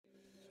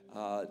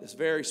It's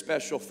very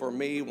special for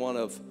me. One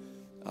of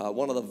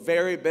the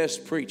very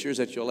best preachers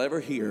that you'll ever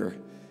hear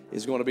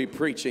is going to be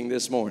preaching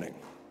this morning.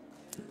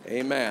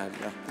 Amen.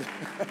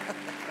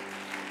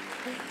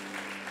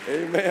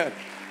 Amen.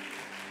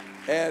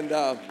 And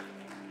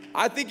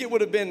I think it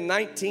would have been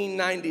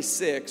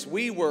 1996.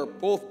 We were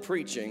both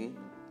preaching.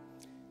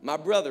 My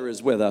brother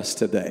is with us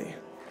today.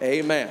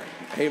 Amen.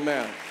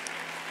 Amen.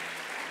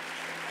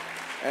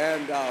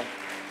 And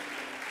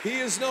he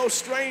is no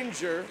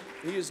stranger.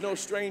 He is no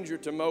stranger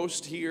to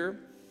most here.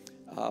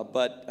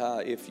 But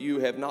if you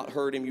have not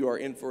heard him, you are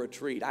in for a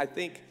treat. I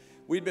think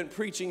we'd been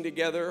preaching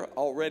together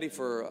already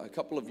for a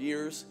couple of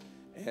years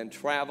and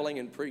traveling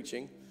and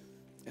preaching.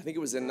 I think it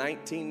was in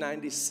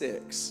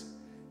 1996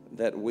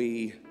 that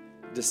we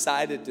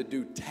decided to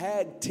do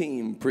tag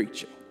team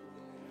preaching.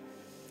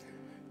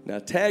 Now,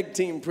 tag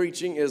team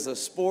preaching is a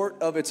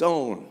sport of its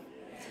own.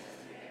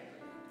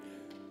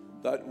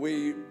 But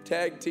we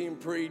tag team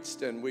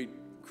preached and we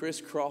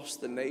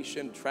crisscrossed the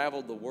nation,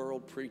 traveled the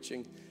world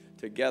preaching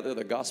together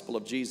the gospel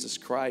of Jesus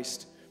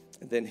Christ.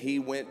 And then he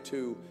went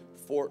to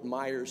Fort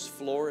Myers,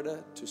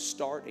 Florida to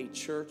start a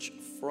church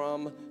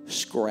from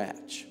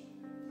scratch.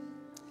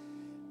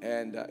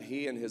 And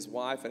he and his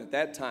wife, and at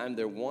that time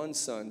their one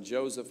son,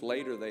 Joseph,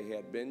 later they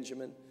had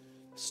Benjamin,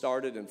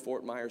 started in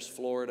Fort Myers,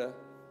 Florida.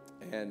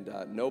 And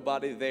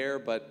nobody there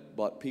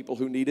but people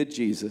who needed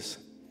Jesus.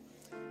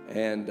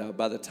 And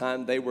by the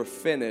time they were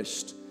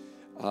finished,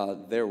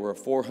 there were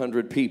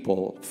 400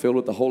 people filled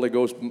with the Holy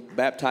Ghost,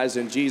 baptized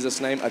in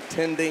Jesus' name,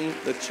 attending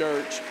the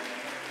church.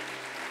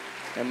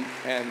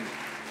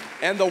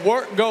 And the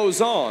work goes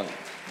on.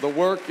 The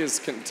work is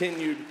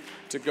continued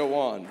to go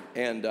on.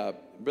 And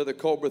Brother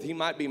Colbert, he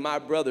might be my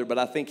brother, but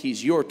I think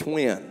he's your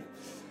twin.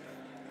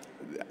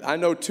 I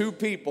know two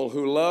people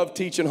who love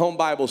teaching home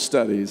Bible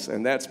studies,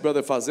 and that's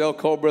Brother Fazel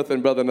Colbert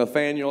and Brother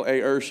Nathaniel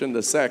A. Urshan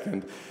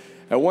II.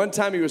 At one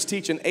time, he was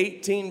teaching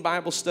 18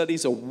 Bible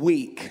studies a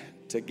week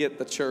to get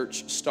the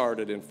church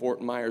started in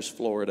Fort Myers,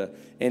 Florida,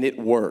 and it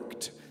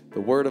worked.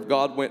 The Word of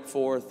God went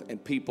forth,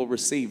 and people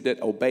received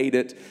it, obeyed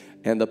it,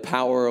 and the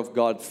power of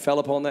God fell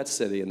upon that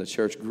city, and the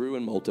church grew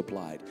and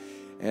multiplied.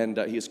 And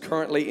he's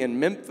currently in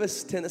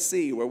Memphis,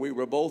 Tennessee, where we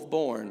were both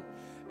born,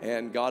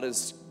 and God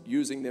is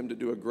using them to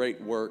do a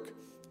great work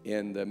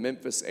in the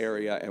Memphis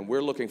area, and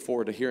we're looking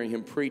forward to hearing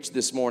him preach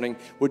this morning.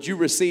 Would you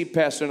receive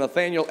Pastor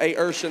Nathaniel A.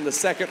 Urshan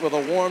II with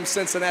a warm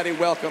Cincinnati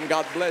welcome?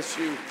 God bless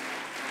you.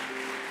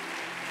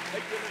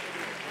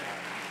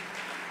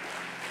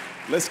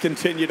 Let's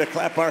continue to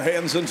clap our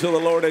hands unto the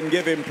Lord and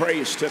give him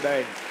praise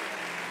today.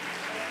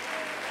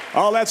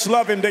 Oh, let's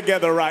love him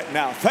together right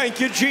now.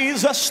 Thank you,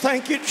 Jesus.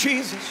 Thank you,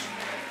 Jesus.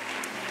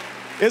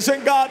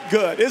 Isn't God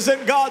good?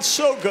 Isn't God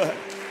so good?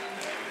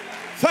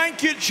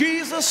 Thank you,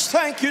 Jesus.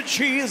 Thank you,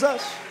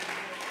 Jesus.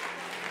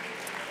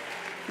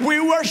 We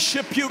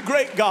worship you,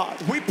 great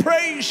God. We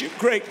praise you,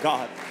 great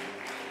God.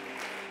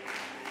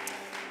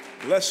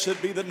 Blessed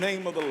be the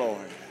name of the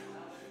Lord.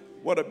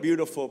 What a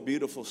beautiful,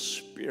 beautiful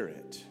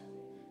spirit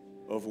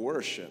of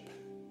worship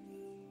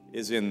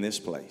is in this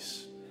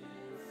place.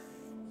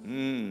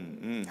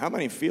 How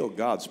many feel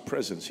God's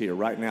presence here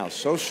right now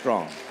so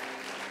strong?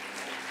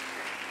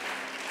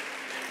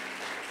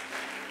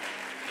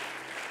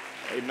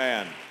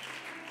 Amen.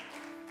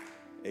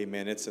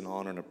 Amen. It's an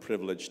honor and a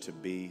privilege to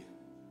be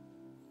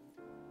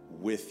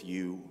with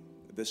you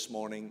this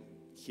morning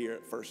here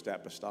at First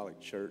Apostolic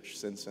Church,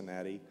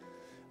 Cincinnati.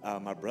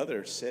 My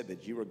brother said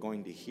that you were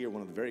going to hear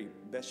one of the very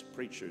best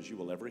preachers you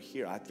will ever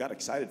hear. I got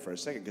excited for a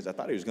second because I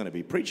thought he was going to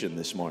be preaching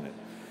this morning.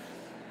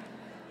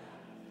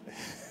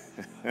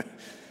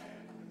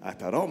 I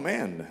thought, oh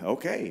man,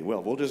 okay,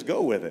 well, we'll just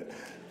go with it.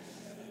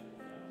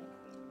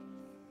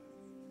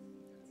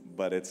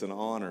 But it's an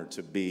honor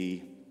to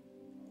be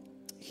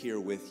here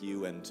with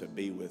you and to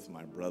be with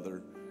my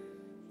brother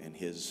and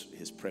his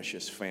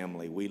precious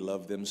family. We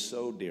love them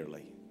so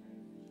dearly.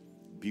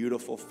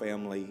 Beautiful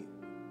family.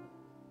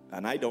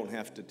 And I don't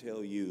have to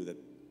tell you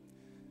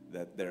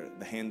that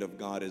the hand of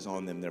God is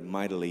on them. They're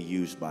mightily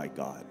used by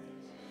God.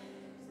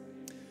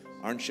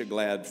 Aren't you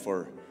glad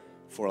for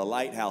a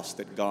lighthouse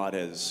that God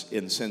has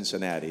in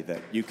Cincinnati,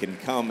 that you can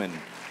come and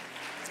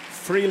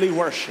freely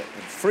worship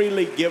and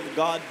freely give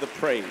God the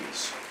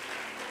praise?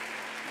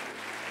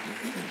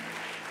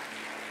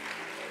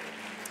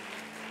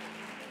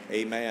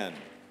 Amen.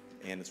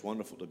 And it's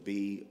wonderful to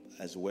be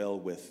as well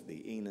with the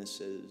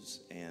Enuses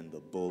and the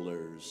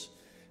Bullers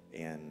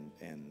and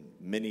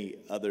many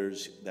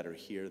others that are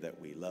here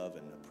that we love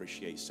and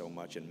appreciate so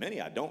much. And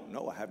many I don't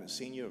know. I haven't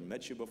seen you or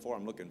met you before.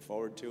 I'm looking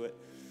forward to it.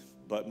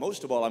 But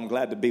most of all, I'm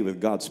glad to be with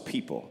God's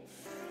people.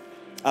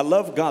 I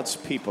love God's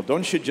people.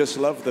 Don't you just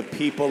love the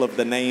people of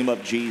the name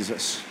of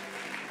Jesus?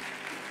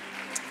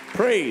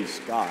 Praise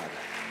God.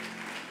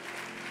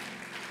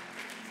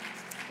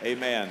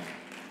 Amen.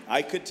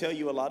 I could tell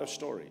you a lot of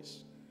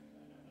stories.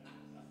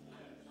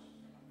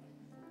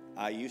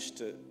 I used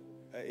to,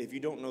 if you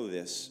don't know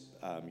this,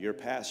 your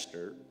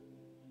pastor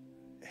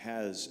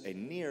has a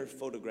near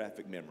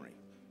photographic memory.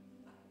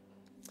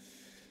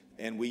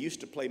 And we used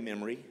to play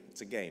memory.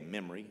 It's a game,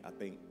 memory. I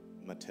think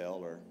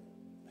Mattel or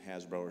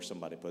Hasbro or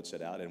somebody puts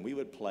it out, and we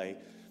would play.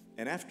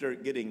 And after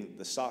getting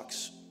the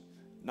socks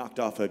knocked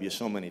off of you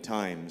so many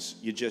times,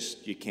 you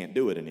can't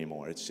do it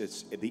anymore.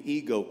 It's the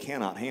ego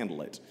cannot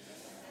handle it.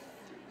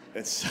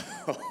 And so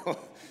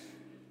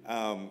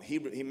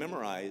he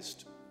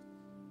memorized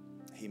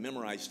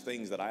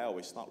things that I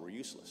always thought were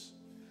useless,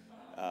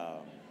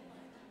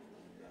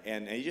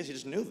 and he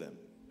just knew them.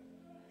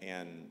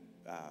 And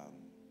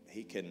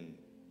he can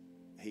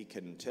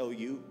tell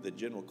you the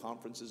general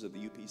conferences of the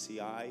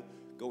UPCI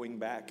going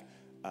back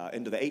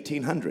into the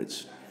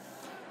 1800s,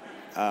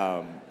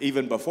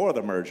 even before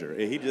the merger.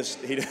 He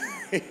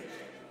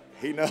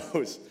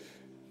knows.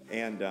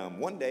 And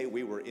one day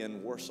we were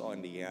in Warsaw,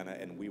 Indiana,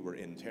 and we were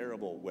in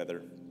terrible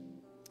weather.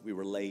 We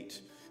were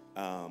late.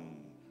 I'll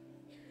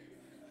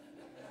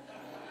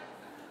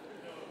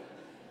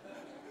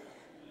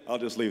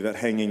just leave that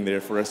hanging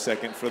there for a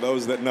second for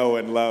those that know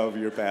and love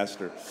your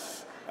pastor.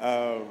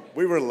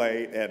 We were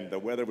late, and the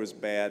weather was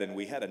bad, and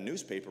we had a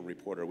newspaper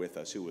reporter with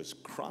us who was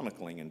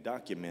chronicling and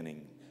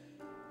documenting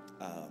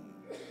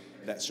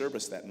that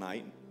service that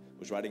night,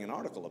 was writing an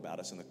article about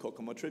us in the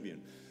Kokomo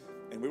Tribune.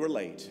 And we were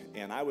late,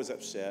 and I was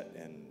upset,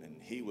 and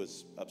he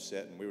was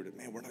upset, and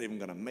we're not even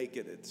going to make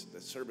it. The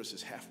service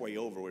is halfway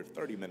over. We're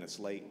 30 minutes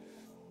late.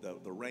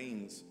 The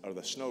rains, or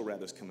the snow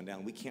rather, is coming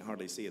down. We can't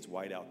hardly see. It's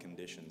whiteout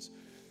conditions.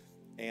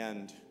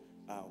 And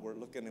we're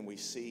looking, and we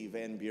see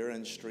Van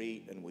Buren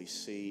Street, and we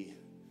see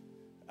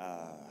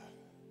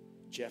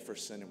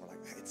Jefferson, and we're like,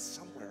 it's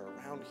somewhere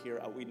around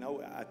here. We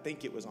know, I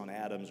think it was on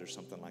Adams or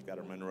something like that,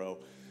 or Monroe.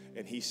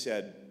 And he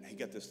said, he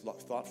got this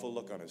thoughtful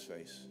look on his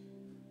face.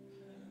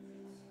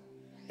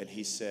 And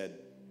he said,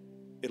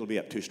 it'll be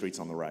up 2 streets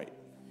on the right.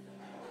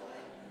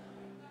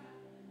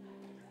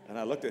 And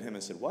I looked at him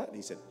and said, what? And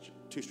he said,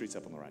 2 streets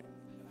up on the right.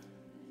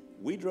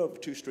 We drove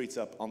 2 streets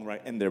up on the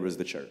right, and there was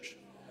the church.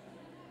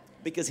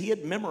 Because he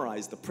had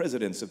memorized the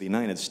presidents of the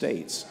United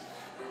States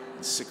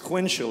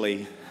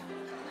sequentially.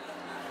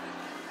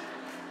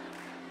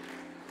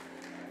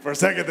 For a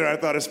second there, I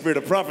thought a spirit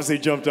of prophecy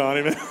jumped on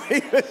him.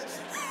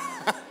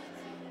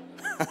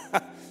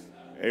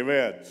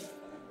 Amen.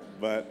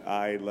 But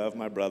I love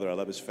my brother. I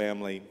love his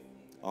family,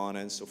 Anna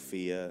and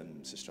Sophia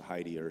and Sister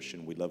Heidi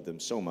Urshan. We love them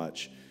so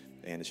much,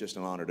 and it's just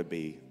an honor to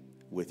be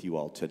with you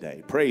all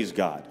today. Praise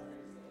God.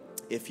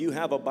 If you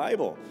have a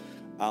Bible,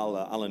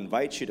 I'll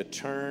invite you to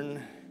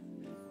turn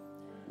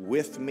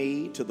with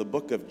me to the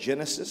book of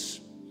Genesis.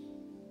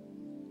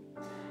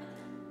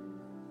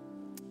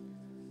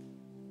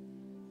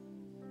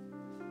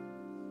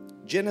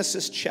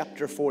 Genesis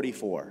chapter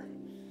 44.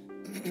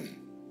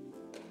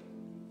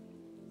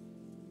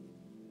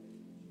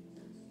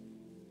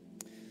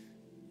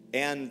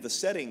 And the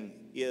setting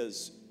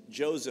is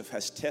Joseph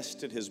has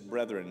tested his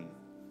brethren,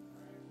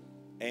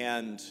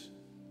 and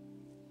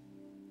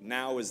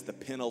now is the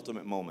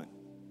penultimate moment.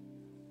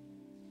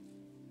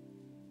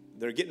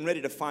 They're getting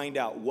ready to find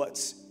out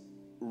what's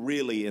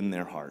really in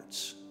their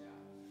hearts.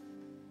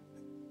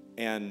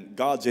 And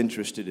God's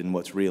interested in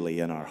what's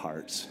really in our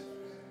hearts.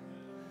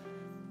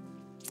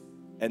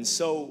 And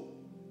so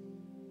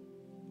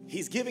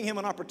he's giving him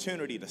an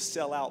opportunity to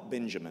sell out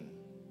Benjamin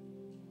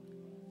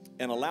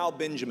and allow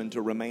Benjamin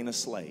to remain a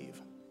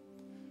slave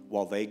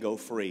while they go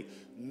free,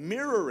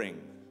 mirroring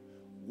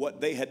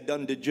what they had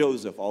done to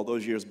Joseph all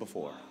those years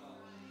before.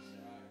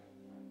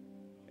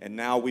 And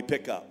now we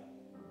pick up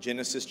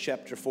Genesis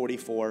chapter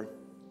 44.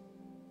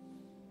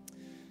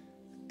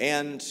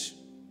 And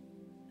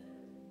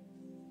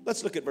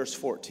let's look at verse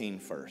 14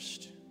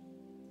 first.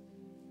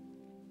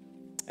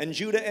 And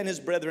Judah and his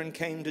brethren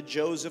came to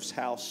Joseph's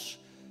house,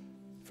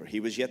 for he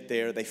was yet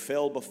there. They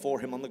fell before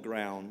him on the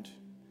ground.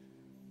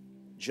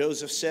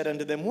 Joseph said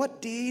unto them,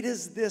 what deed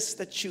is this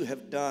that you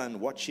have done?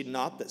 Wot ye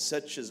not that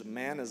such a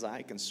man as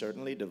I can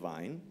certainly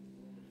divine?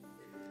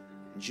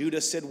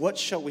 Judah said, what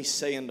shall we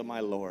say unto my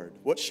Lord?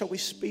 What shall we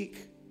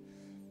speak?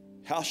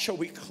 How shall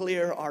we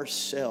clear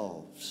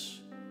ourselves?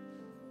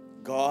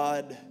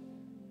 God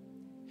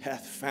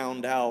hath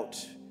found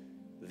out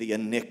the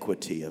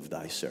iniquity of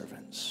thy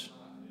servants.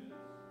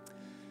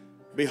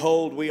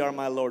 Behold, we are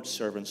my Lord's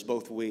servants,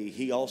 both we,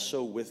 he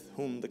also with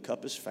whom the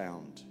cup is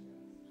found.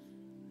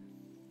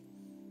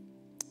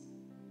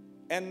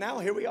 And now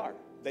here we are.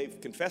 They've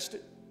confessed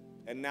it.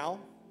 And now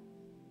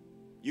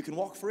you can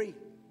walk free.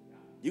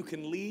 You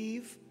can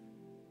leave,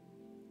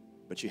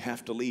 but you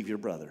have to leave your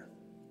brother.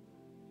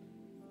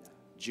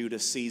 Judah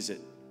sees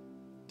it,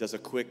 does a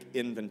quick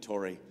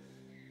inventory,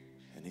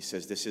 and he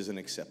says, this isn't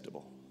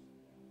acceptable.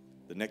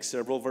 The next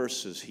several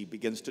verses, he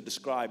begins to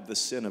describe the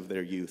sin of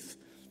their youth.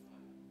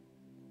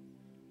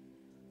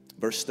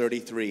 Verse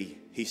 33,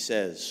 he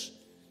says,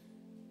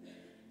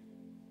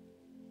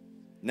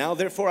 now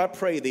therefore I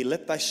pray thee,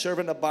 let thy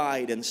servant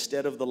abide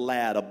instead of the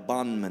lad, a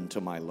bondman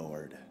to my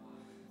Lord.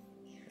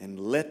 And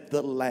let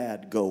the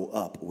lad go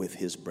up with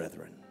his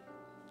brethren.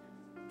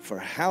 For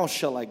how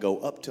shall I go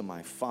up to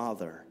my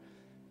father,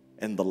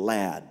 and the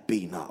lad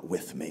be not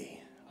with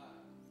me?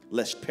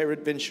 Lest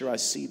peradventure I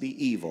see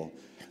the evil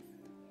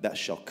that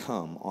shall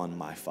come on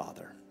my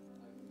father.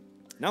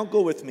 Now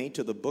go with me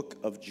to the book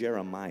of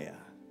Jeremiah.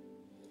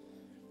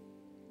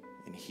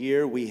 And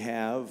here we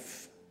have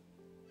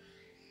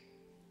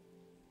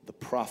the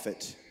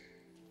prophet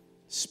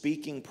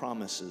speaking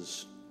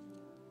promises.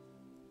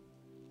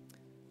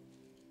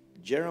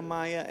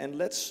 Jeremiah, and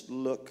let's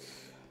look,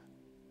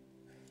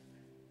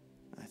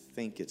 I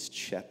think it's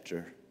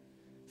chapter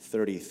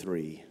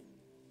 33.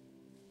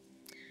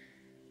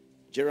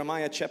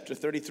 Jeremiah chapter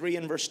 33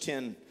 and verse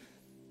 10.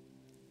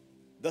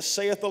 Thus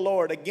saith the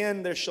Lord,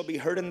 again there shall be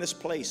heard in this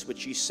place,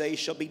 which ye say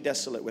shall be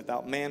desolate,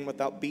 without man,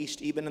 without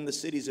beast, even in the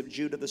cities of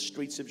Judah, the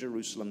streets of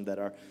Jerusalem that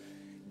are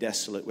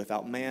desolate,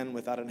 without man,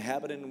 without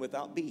inhabitant, and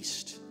without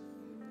beast.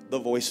 The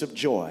voice of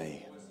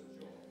joy,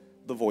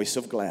 the voice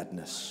of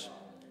gladness,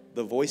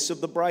 the voice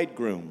of the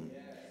bridegroom,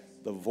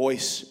 the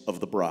voice of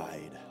the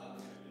bride,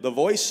 the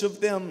voice of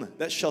them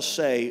that shall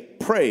say,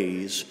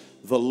 praise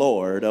the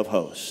Lord of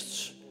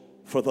hosts,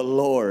 for the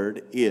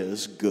Lord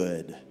is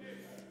good.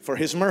 For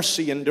his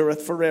mercy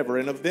endureth forever.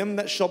 And of them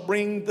that shall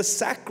bring the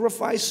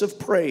sacrifice of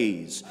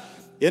praise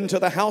into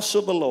the house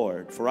of the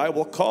Lord, for I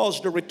will cause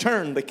to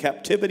return the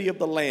captivity of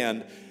the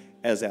land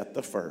as at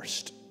the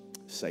first,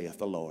 saith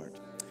the Lord.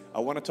 I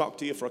want to talk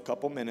to you for a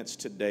couple minutes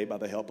today by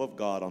the help of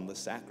God on the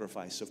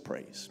sacrifice of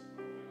praise.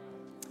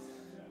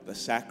 The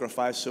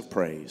sacrifice of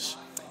praise.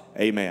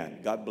 Amen.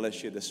 God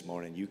bless you this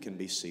morning. You can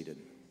be seated.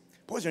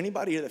 Boy, is there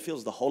anybody here that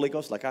feels the Holy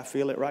Ghost like I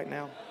feel it right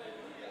now?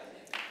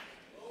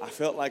 I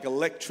felt like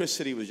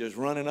electricity was just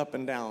running up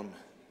and down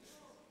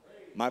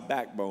my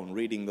backbone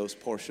reading those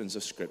portions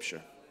of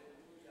Scripture.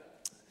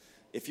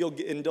 If you'll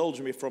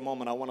indulge me for a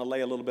moment, I want to lay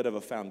a little bit of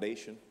a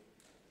foundation.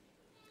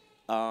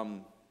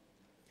 Let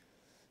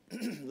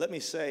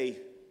me say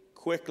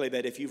quickly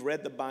that if you've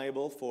read the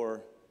Bible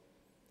for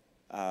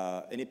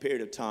any period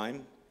of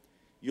time,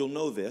 you'll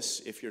know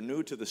this. If you're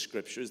new to the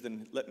Scriptures,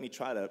 then let me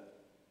try to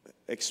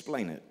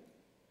explain it.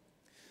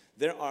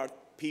 There are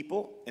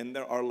people and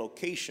there are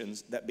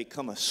locations that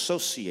become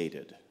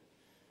associated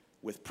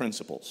with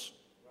principles.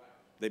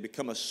 They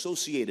become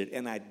associated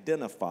and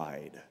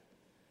identified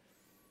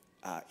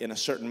in a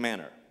certain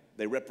manner.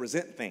 They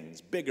represent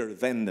things bigger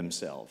than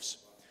themselves.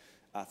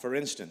 For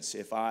instance,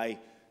 if I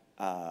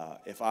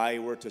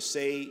were to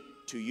say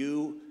to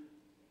you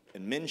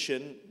and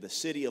mention the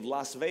city of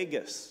Las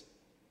Vegas,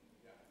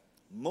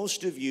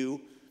 most of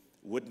you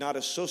would not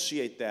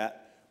associate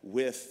that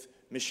with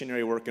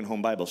missionary work and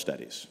home Bible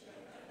studies.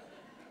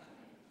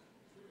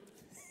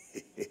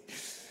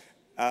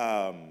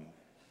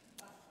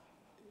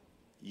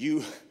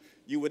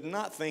 You would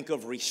not think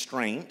of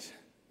restraint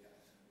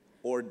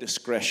or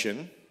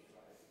discretion,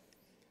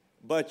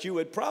 but you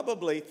would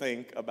probably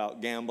think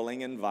about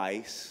gambling and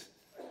vice,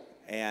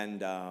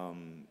 and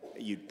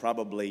you'd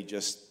probably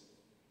just,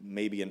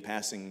 maybe in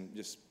passing,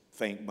 just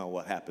think, well,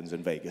 what happens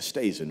in Vegas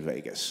stays in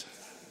Vegas.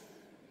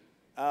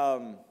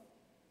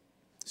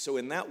 So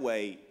in that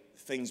way,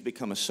 things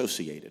become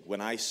associated.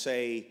 When I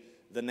say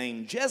the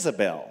name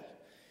Jezebel,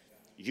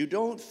 you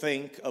don't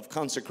think of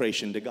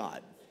consecration to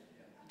God.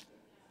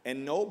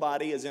 And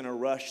nobody is in a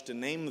rush to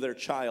name their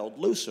child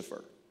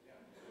Lucifer.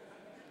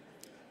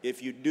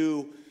 If you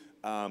do,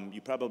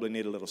 you probably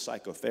need a little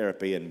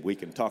psychotherapy, and we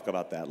can talk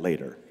about that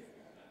later.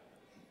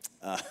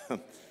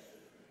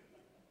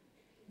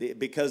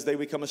 Because they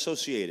become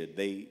associated.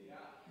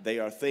 They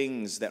are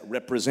things that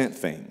represent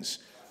things.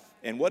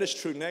 And what is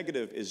true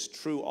negative is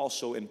true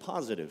also in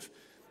positive.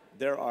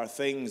 There are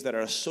things that are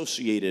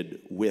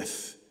associated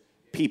with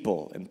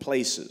people and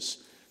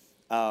places.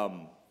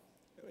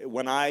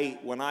 When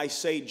I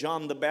say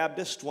John the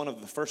Baptist, one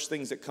of the first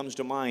things that comes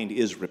to mind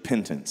is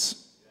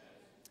repentance,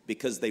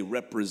 because he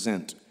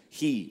represents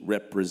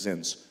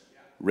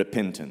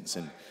repentance.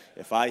 And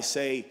if I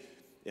say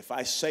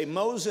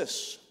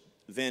Moses,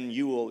 then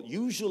you will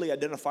usually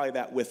identify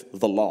that with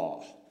the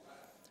law,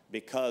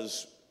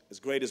 because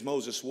as great as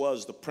Moses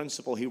was, the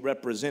principle he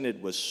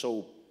represented was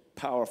so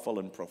powerful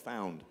and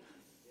profound,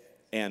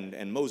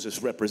 and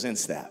Moses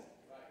represents that.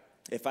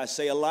 If I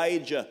say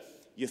Elijah,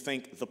 you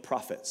think the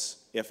prophets.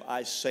 If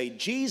I say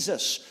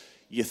Jesus,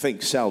 you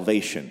think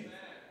salvation.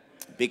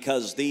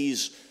 Because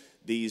these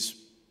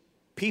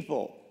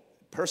people,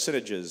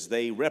 personages,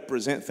 they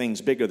represent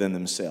things bigger than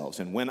themselves.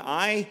 And when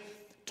I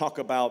talk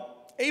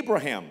about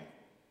Abraham,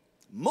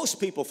 most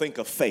people think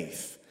of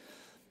faith,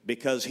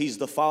 because he's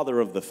the father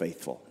of the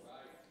faithful.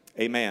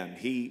 Amen.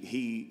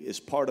 He is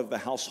part of the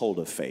household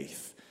of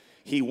faith.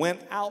 He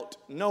went out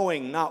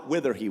knowing not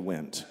whither he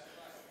went.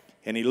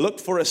 And he looked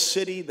for a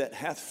city that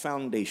hath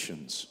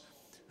foundations,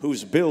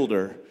 whose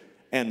builder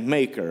and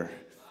maker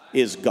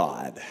is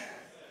God.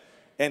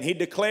 And he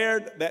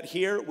declared that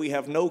here we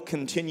have no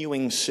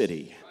continuing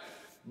city,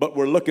 but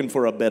we're looking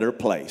for a better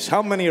place.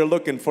 How many are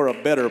looking for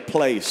a better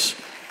place?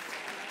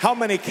 How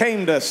many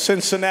came to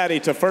Cincinnati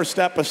to First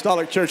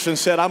Apostolic Church and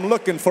said, I'm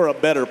looking for a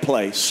better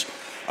place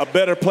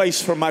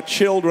for my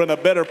children, a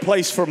better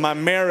place for my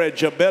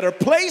marriage, a better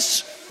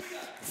place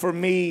for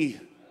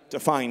me to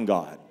find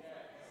God?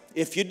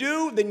 If you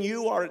do, then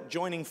you are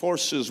joining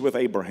forces with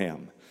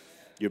Abraham.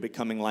 You're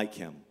becoming like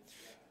him.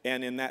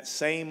 And in that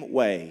same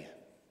way,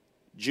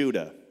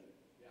 Judah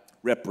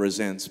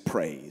represents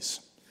praise.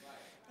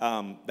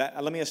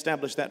 Let me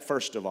establish that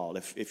first of all.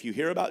 If you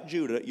hear about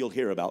Judah, you'll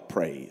hear about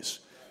praise.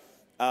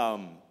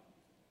 And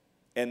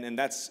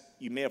that's,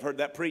 you may have heard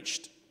that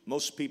preached.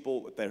 Most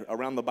people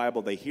around the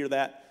Bible, they hear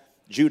that.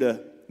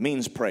 Judah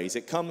means praise.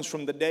 It comes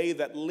from the day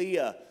that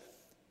Leah,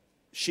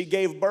 she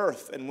gave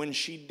birth, and when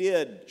she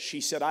did,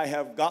 she said, I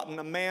have gotten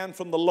a man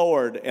from the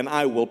Lord, and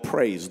I will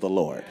praise the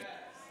Lord.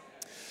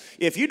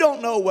 If you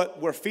don't know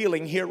what we're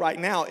feeling here right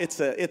now,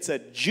 it's a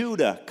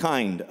Judah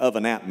kind of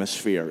an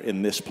atmosphere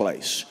in this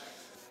place.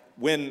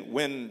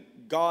 When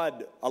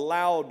God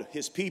allowed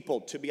his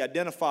people to be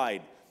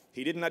identified,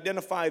 he didn't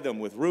identify them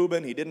with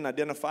Reuben, he didn't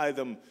identify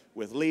them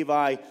with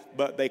Levi,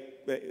 but they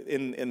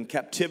in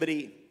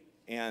captivity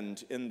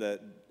and in the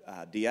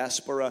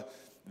diaspora,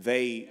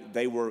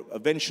 they were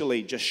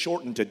eventually just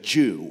shortened to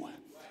Jew.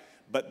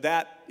 But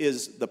that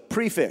is the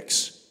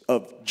prefix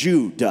of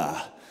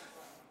Judah.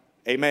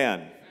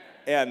 Amen.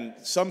 And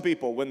some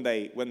people, when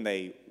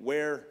they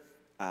wear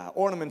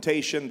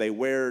ornamentation, they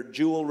wear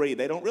jewelry,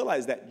 they don't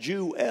realize that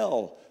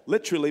Jewel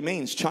literally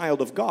means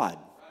child of God.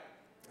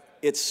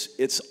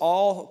 It's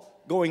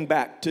all going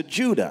back to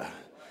Judah.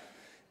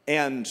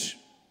 And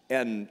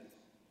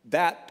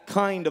that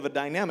kind of a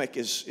dynamic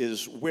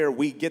is where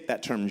we get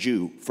that term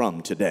Jew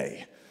from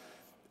today.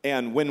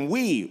 And when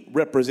we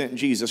represent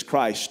Jesus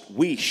Christ,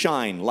 we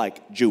shine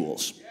like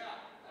jewels.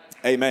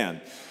 Amen.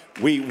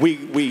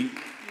 We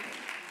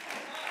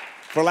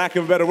for lack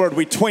of a better word,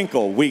 we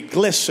twinkle, we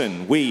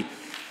glisten,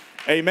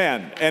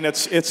 amen. And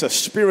it's a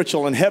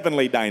spiritual and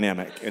heavenly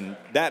dynamic. And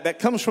that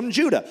comes from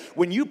Judah.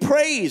 When you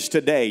praise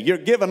today, you're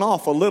giving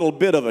off a little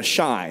bit of a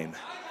shine.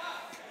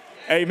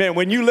 Amen.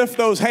 When you lift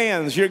those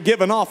hands, you're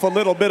giving off a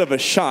little bit of a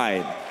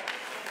shine.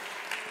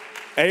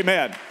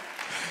 Amen.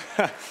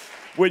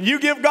 When you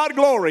give God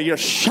glory, you're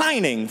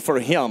shining for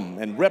him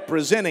and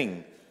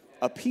representing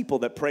a people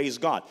that praise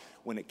God.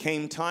 When it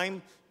came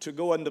time to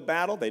go into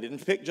battle, they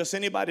didn't pick just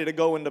anybody to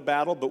go into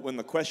battle, but when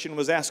the question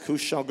was asked, who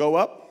shall go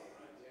up?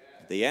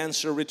 The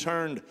answer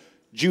returned,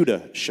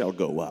 Judah shall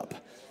go up.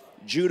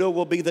 Judah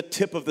will be the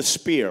tip of the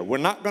spear. We're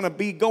not going to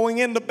be going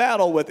into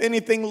battle with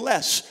anything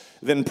less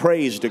than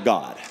praise to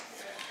God.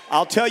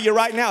 I'll tell you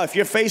right now, if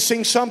you're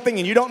facing something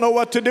and you don't know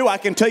what to do, I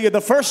can tell you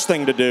the first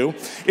thing to do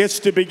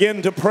is to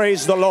begin to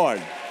praise the Lord.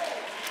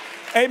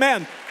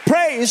 Amen.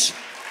 Praise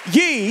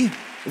ye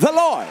the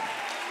Lord.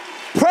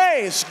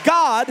 Praise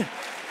God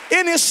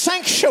in his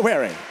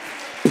sanctuary.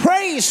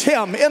 Praise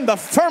him in the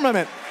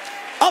firmament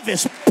of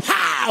his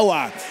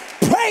power.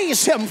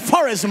 Praise him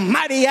for his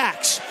mighty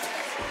acts.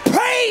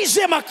 Praise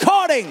him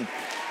according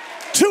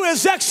to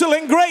his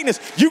excellent greatness.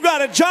 You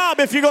got a job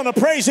if you're going to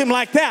praise him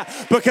like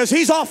that, because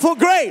he's awful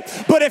great.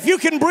 But if you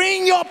can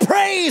bring your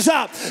praise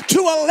up to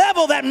a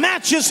level that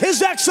matches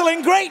his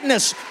excellent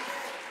greatness,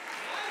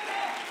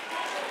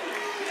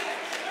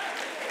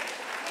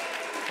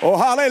 oh,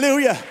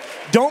 hallelujah.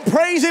 Don't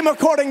praise him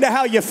according to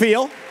how you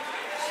feel.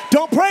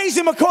 Don't praise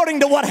him according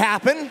to what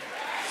happened.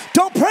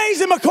 Don't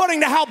praise him according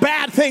to how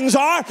bad things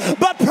are,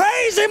 but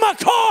praise him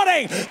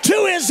according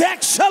to his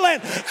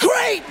excellent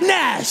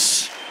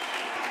greatness.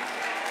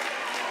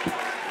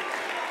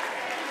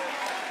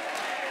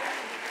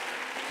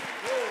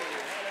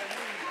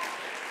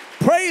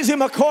 Praise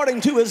him according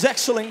to his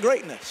excellent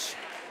greatness.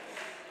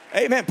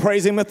 Amen.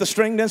 Praise him with the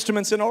stringed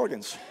instruments and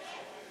organs.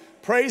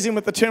 Praise him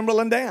with the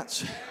timbrel and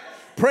dance.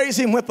 Praise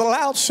him with the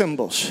loud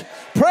cymbals.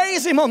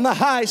 Praise him on the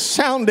high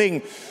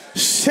sounding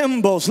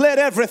cymbals. Let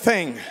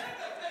everything,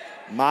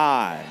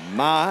 my.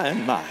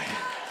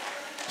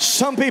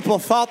 Some people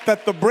thought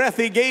that the breath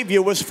he gave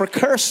you was for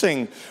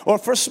cursing or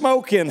for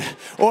smoking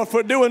or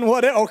for doing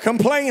whatever, or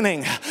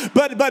complaining.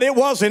 But it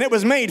wasn't. It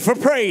was made for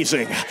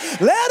praising.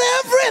 Let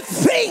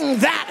everything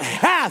that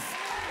hath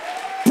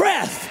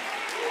breath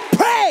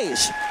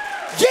praise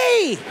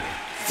ye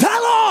the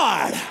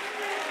Lord.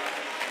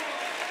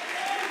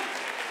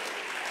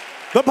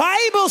 The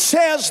Bible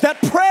says that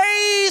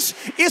praise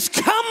is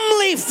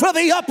comely for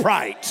the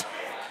upright.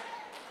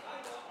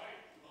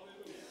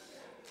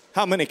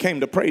 How many came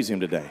to praise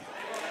him today?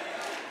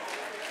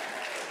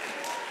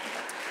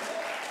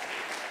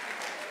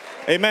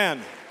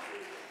 Amen.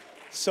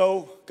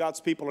 So God's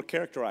people are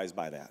characterized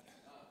by that.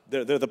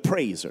 They're the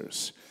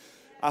praisers.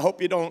 I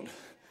hope you don't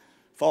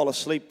fall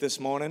asleep this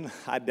morning.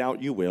 I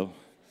doubt you will.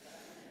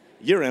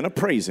 You're in a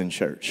praising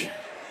church.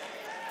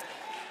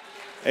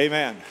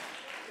 Amen.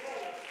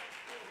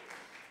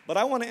 But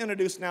I want to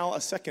introduce now a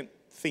second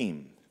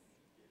theme,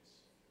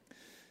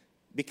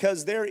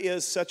 because there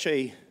is such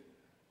a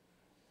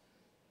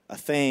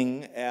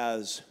thing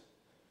as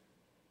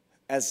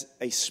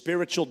a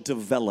spiritual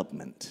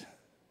development.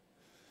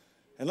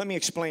 And let me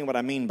explain what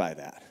I mean by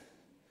that.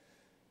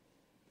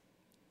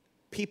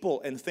 People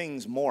and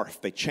things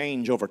morph, they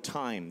change over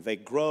time, they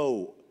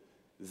grow,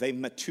 they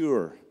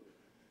mature.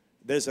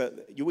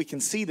 We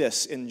can see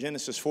this in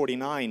Genesis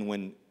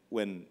 49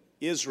 when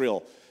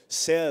Israel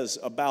says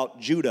about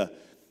Judah,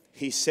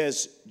 he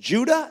says,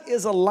 Judah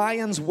is a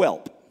lion's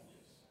whelp.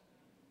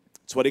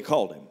 That's what he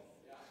called him.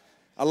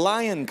 A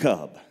lion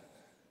cub.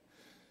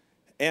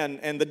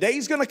 And the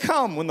day's going to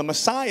come when the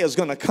Messiah is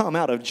going to come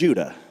out of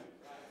Judah.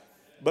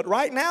 But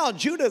right now,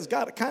 Judah's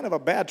got kind of a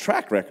bad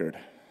track record.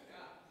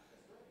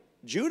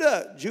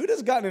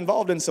 Judah's gotten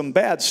involved in some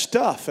bad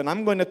stuff. And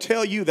I'm going to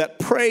tell you that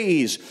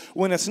praise,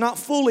 when it's not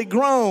fully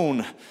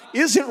grown,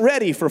 isn't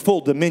ready for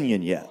full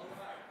dominion yet.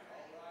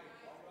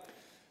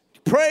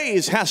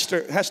 Praise has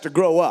to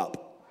grow up.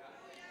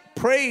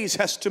 Praise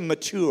has to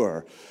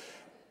mature.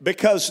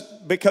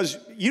 Because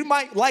you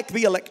might like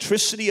the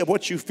electricity of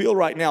what you feel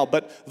right now,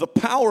 but the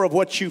power of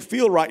what you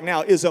feel right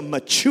now is a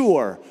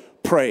mature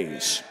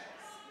praise.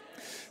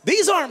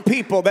 These aren't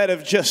people that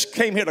have just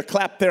came here to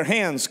clap their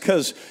hands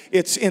because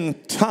it's in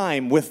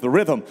time with the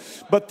rhythm,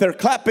 but they're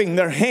clapping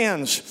their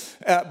hands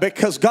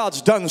because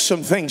God's done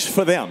some things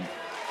for them.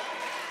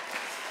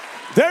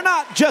 They're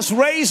not just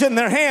raising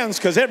their hands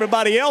because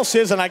everybody else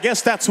is, and I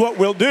guess that's what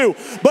we'll do.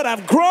 But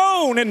I've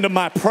grown into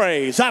my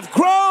praise. I've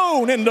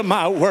grown into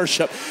my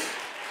worship.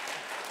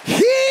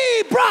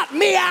 He brought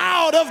me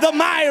out of the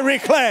miry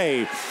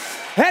clay,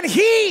 and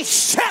He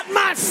set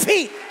my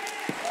feet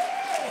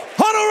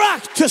on a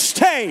rock to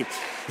stay.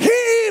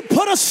 He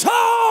put a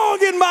song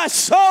in my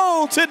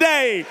soul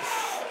today,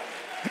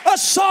 a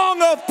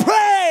song of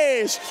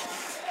praise.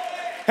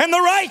 And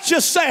the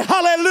righteous say,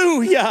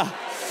 hallelujah.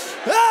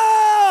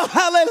 Oh,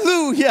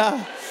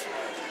 hallelujah.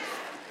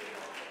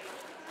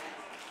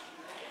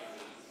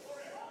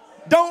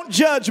 Don't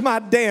judge my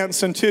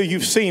dance until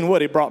you've seen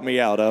what He brought me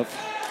out of.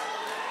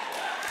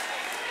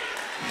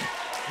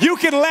 You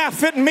can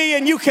laugh at me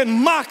and you can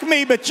mock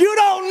me, but you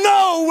don't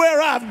know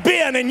where I've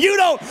been, and you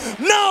don't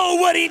know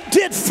what He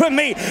did for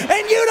me,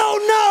 and you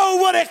don't know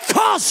what it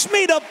cost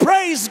me to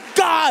praise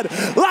God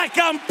like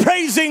I'm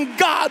praising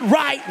God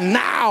right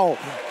now.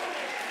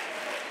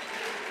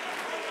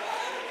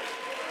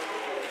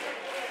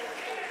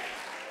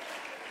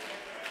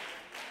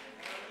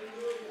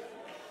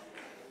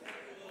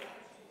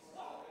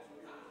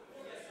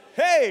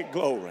 Hey,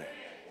 glory.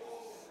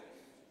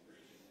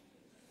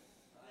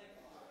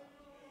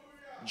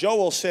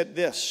 Joel said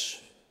this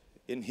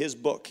in his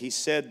book. He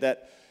said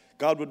that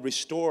God would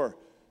restore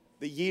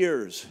the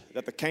years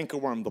that the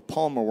cankerworm, the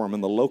palmer worm,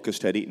 and the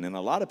locust had eaten. And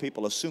a lot of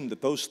people assume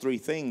that those three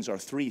things are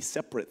three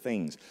separate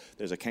things.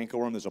 There's a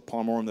cankerworm, there's a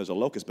palmer worm, there's a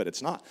locust, but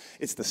it's not.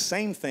 It's the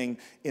same thing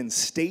in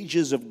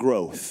stages of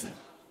growth.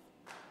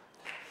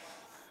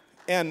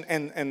 And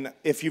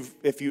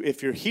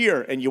if you're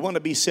here and you want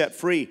to be set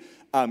free,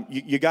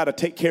 you got to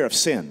take care of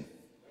sin.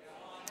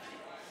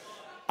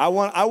 I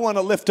want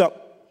to lift up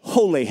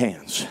holy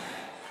hands.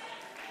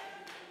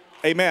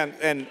 Amen.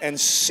 And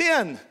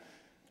sin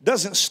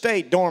doesn't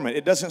stay dormant.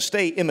 It doesn't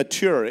stay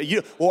immature.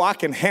 I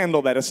can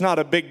handle that. It's not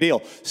a big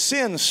deal.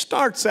 Sin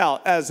starts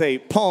out as a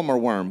palmer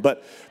worm,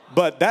 but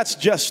that's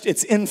just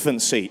its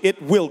infancy.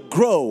 It will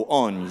grow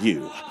on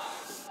you.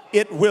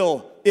 It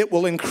will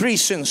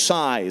increase in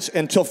size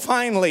until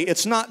finally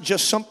it's not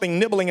just something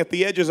nibbling at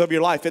the edges of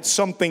your life. It's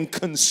something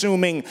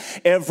consuming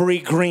every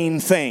green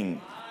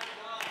thing.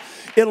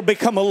 It'll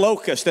become a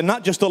locust, and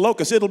not just a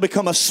locust, it'll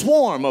become a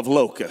swarm of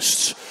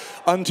locusts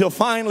until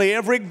finally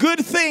every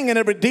good thing and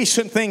every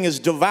decent thing is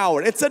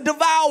devoured. It's a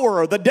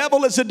devourer. The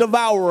devil is a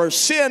devourer.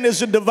 Sin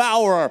is a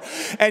devourer.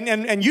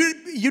 And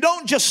you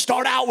don't just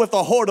start out with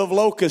a horde of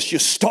locusts. You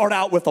start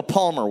out with a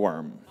palmer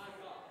worm.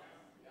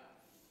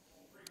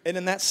 And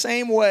in that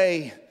same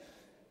way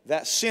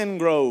that sin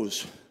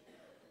grows,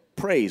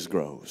 praise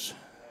grows.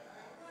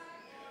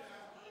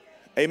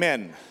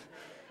 Amen.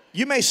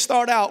 You may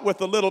start out with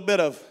a little bit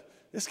of,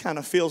 this kind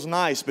of feels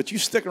nice, but you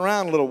stick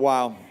around a little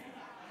while.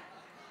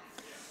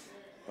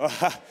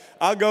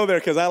 I'll go there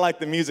because I like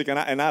the music and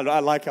I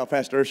like how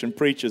Pastor Urshan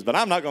preaches, but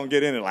I'm not going to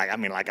get in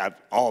it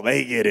all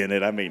they get in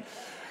it.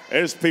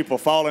 There's people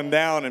falling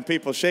down and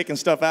people shaking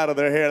stuff out of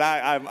their hair.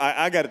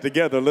 I got it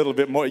together a little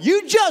bit more.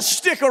 You just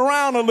stick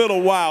around a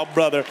little while,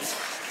 brother.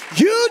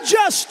 You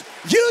just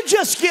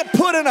get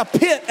put in a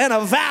pit and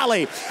a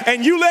valley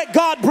and you let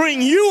God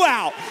bring you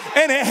out.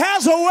 And it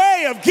has a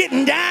way of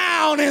getting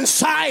down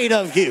inside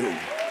of you.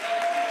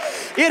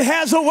 It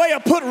has a way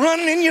of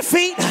running in your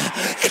feet,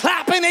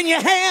 clapping in your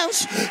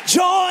hands,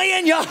 joy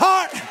in your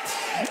heart.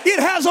 It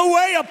has a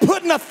way of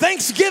putting a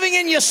thanksgiving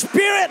in your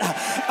spirit,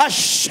 a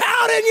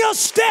shout in your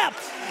step.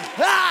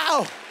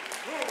 Oh.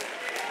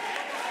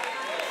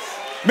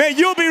 Man,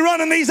 you'll be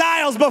running these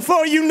aisles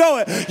before you know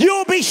it.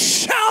 You'll be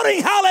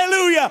shouting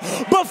hallelujah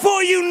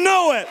before you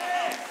know it.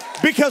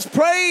 Because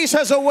praise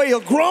has a way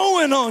of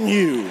growing on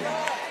you.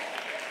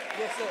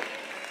 Yes, sir.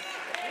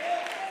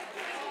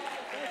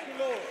 Thank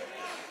you, Lord.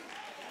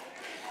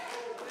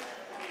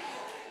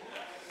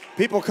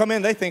 People come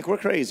in, they think we're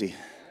crazy.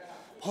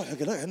 Oh,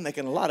 look, I'm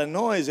making a lot of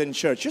noise in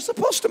church. You're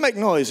supposed to make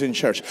noise in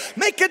church.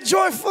 Make a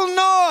joyful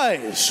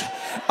noise,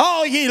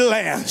 all ye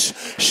lands.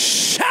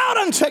 Shout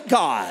unto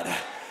God.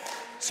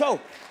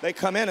 So they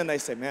come in and they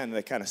say, man,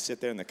 they kind of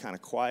sit there and they're kind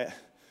of quiet.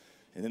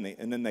 And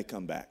then they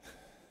come back.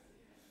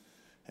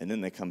 And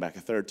then they come back a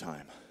third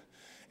time.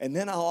 And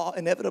then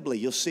inevitably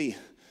you'll see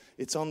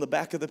it's on the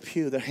back of the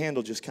pew. Their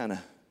handle just kind of.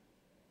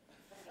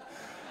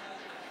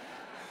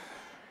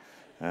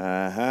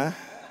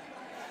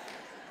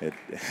 It,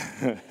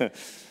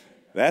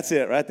 that's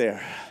it right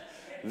there.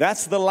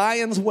 That's the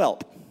lion's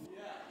whelp.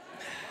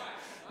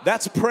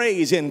 That's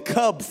praise in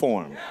cub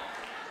form.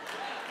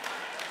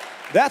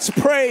 That's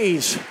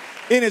praise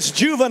in its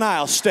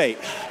juvenile state.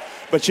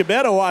 But you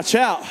better watch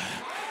out,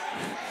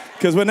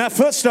 because when that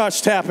foot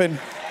starts tapping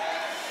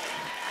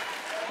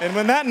and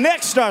when that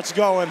neck starts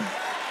going,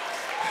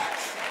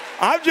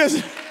 I'm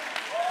just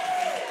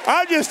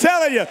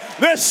telling you,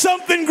 there's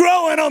something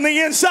growing on the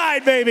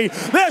inside, baby.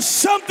 There's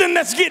something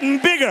that's getting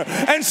bigger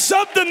and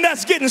something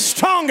that's getting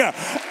stronger.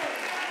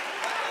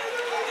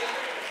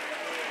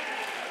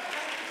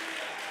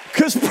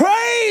 Because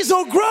praise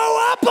will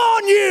grow up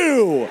on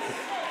you.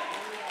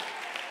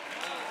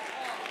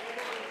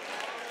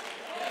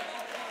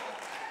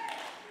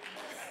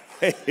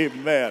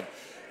 Amen.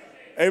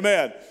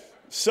 Amen.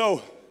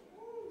 So,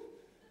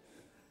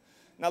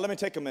 now let me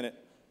take a minute,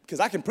 because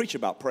I can preach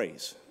about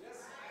praise.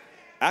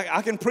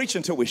 I can preach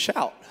until we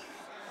shout.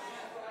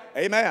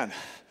 Amen.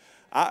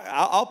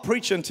 I'll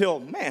preach until,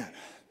 man,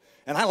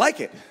 and I like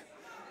it.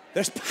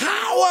 There's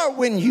power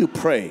when you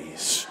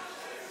praise.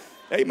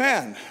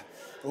 Amen.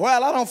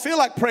 Well, I don't feel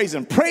like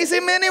praising. Praise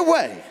him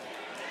anyway.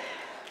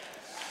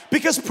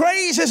 Because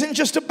praise isn't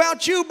just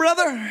about you,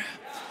 brother.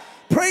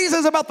 Praise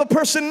is about the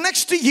person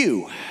next to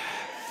you.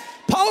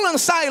 Paul and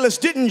Silas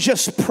didn't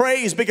just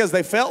praise because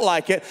they felt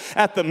like it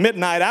at the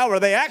midnight hour.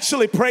 They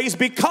actually praised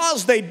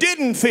because they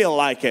didn't feel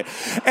like it.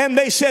 And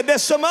they said,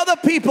 there's some other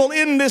people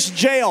in this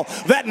jail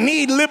that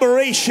need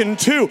liberation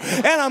too.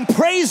 And I'm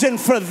praising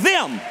for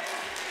them.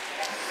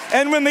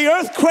 And when the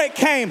earthquake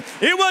came,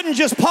 it wasn't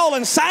just Paul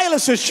and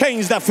Silas's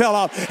chains that fell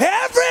off.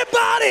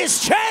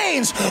 Everybody's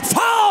chains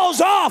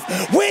falls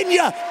off when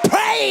you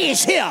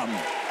praise him.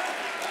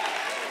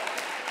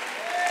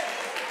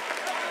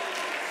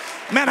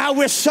 Man, I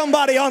wish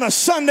somebody on a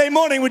Sunday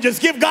morning would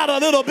just give God a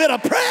little bit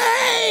of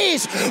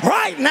praise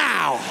right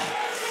now.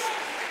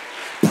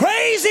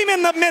 Praise him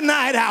in the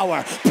midnight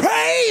hour.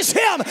 Praise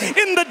him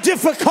in the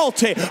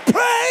difficulty.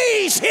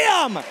 Praise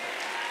him.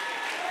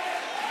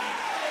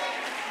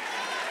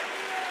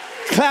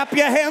 Clap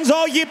your hands,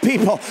 all ye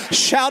people.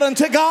 Shout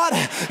unto God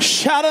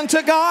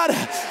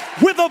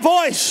with a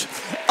voice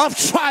of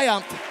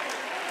triumph.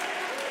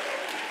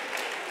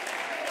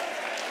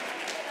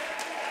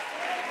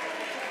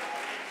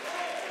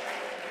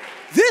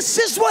 This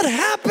is what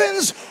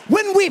happens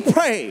when we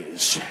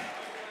praise.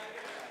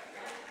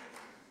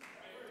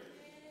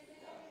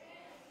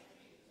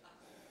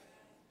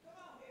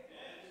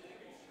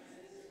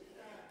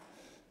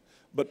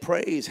 But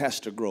praise has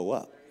to grow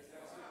up.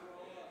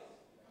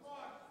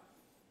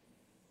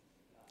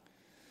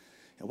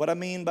 And what I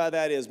mean by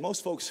that is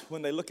most folks,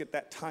 when they look at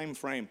that time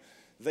frame,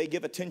 they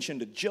give attention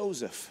to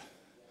Joseph.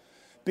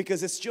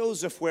 Because it's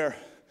Joseph where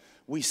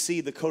we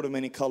see the coat of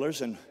many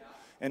colors, and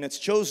it's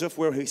Joseph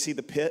where we see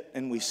the pit,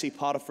 and we see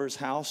Potiphar's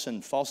house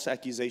and false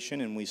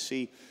accusation, and we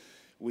see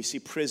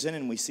prison,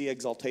 and we see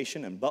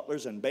exaltation, and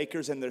butlers and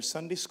bakers, and there's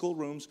Sunday school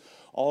rooms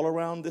all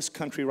around this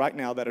country right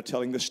now that are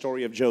telling the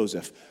story of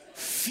Joseph.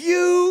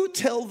 Few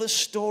tell the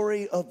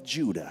story of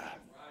Judah.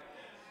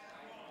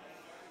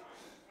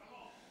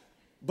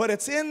 But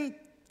it's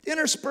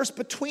interspersed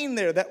between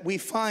there that we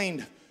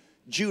find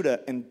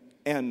Judah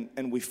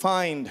and we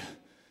find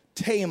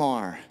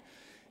Tamar,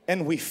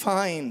 and we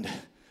find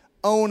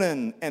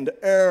Onan and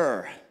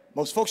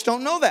Most folks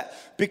don't know that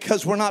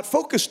because we're not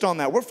focused on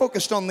that. We're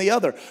focused on the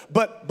other.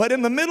 But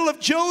in the middle of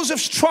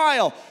Joseph's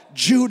trial,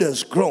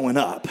 Judah's growing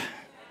up.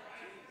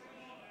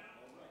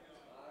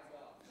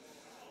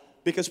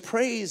 Because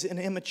praise in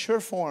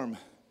immature form,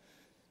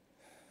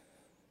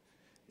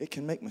 it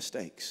can make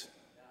mistakes.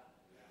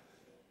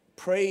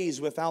 Praise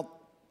without,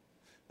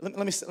 let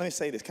me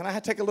say this. Can I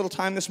take a little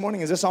time this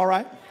morning? Is this all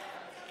right?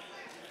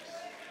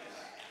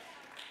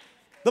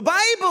 The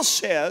Bible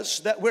says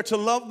that we're to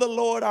love the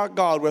Lord our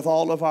God with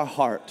all of our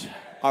heart,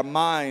 our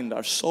mind,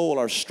 our soul,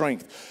 our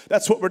strength.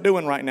 That's what we're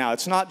doing right now.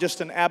 It's not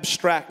just an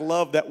abstract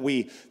love that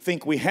we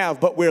think we have,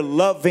 but we're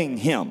loving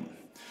him.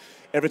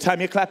 Every time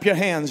you clap your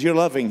hands, you're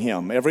loving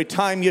him. Every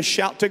time you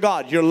shout to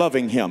God, you're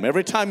loving him.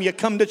 Every time you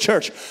come to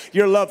church,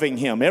 you're loving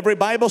him. Every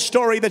Bible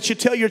story that you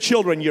tell your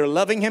children, you're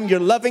loving him, you're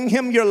loving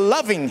him, you're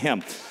loving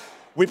him.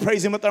 We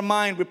praise him with our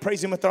mind, we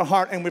praise him with our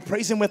heart, and we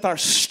praise him with our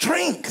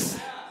strength.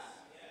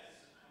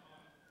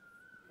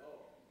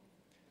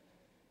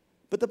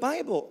 But the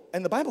Bible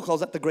calls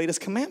that the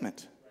greatest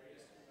commandment.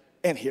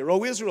 And hear,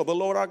 O Israel, the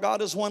Lord our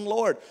God is one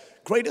Lord.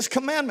 Greatest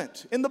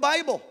commandment in the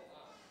Bible.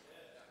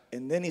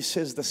 And then he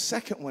says the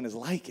second one is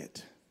like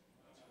it.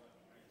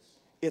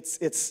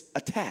 It's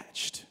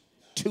attached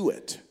to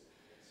it.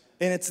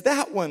 And it's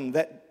that one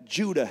that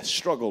Judah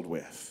struggled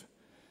with.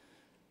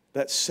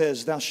 That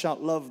says, thou shalt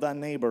love thy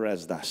neighbor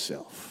as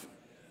thyself.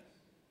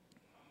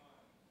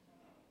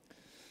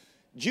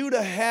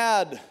 Judah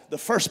had the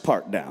first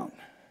part down.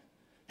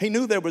 He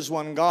knew there was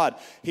one God.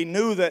 He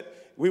knew that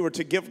we were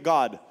to give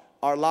God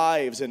our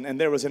lives, and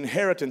there was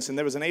inheritance, and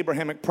there was an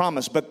Abrahamic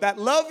promise. But that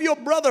love your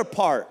brother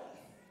part,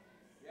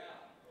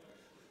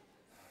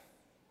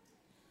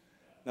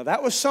 now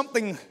that was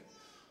something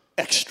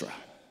extra.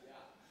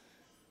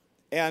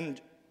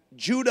 And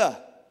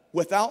Judah,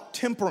 without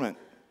temperament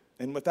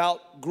and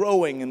without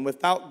growing and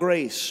without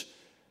grace,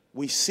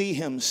 we see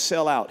him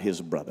sell out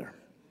his brother.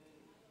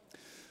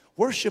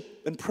 Worship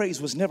and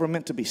praise was never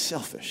meant to be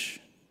selfish.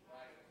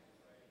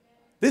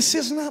 This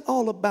is not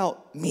all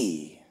about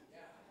me.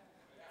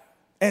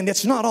 And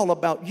it's not all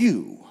about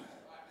you.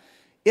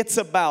 It's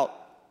about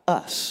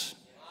us.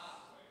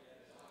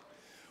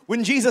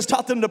 When Jesus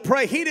taught them to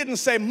pray, he didn't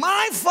say,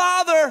 my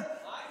Father,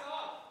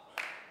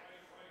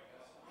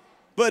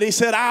 but he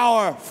said,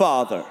 our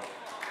Father.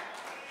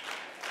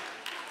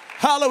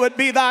 Hallowed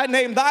be thy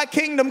name. Thy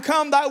kingdom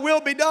come, thy will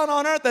be done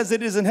on earth as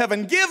it is in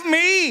heaven. Give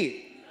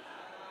me,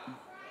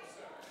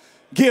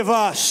 give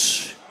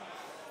us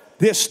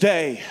this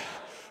day.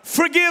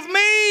 Forgive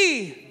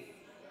me,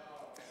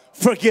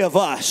 forgive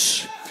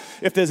us.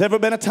 If there's ever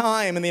been a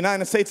time in the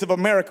United States of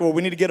America where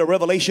we need to get a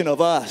revelation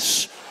of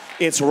us,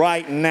 it's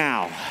right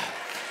now.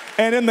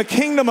 And in the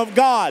kingdom of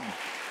God,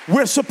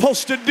 we're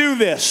supposed to do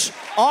this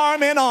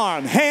arm in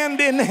arm,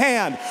 hand in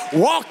hand,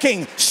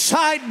 walking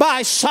side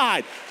by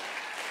side.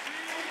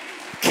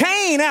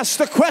 Cain asked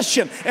the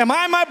question, am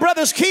I my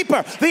brother's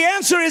keeper? The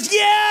answer is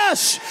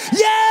yes,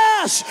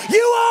 yes,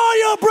 you are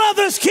your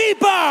brother's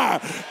keeper.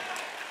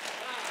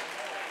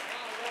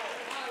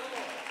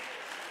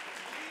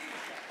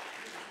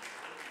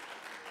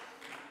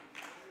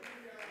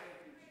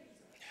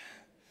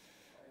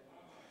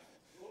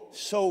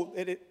 So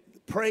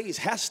praise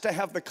has to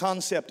have the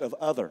concept of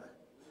other.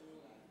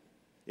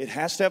 It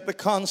has to have the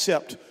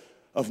concept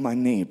of my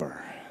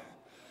neighbor,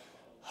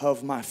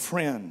 of my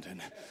friend.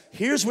 And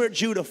here's where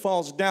Judah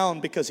falls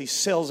down because he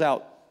sells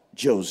out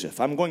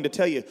Joseph. I'm going to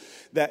tell you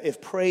that if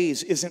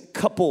praise isn't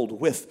coupled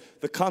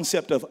with the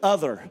concept of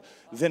other,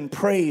 then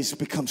praise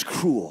becomes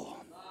cruel.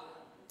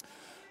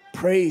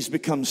 Praise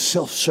becomes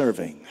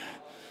self-serving.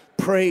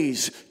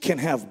 Praise can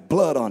have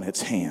blood on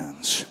its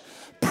hands.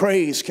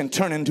 Praise can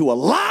turn into a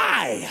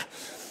lie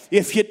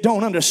if you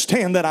don't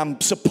understand that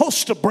I'm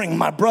supposed to bring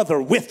my brother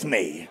with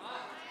me.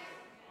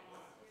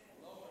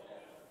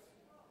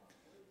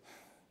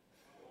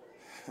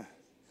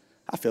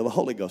 I feel the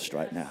Holy Ghost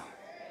right now.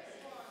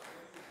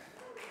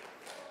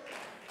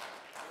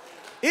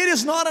 It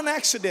is not an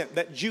accident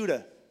that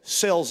Judah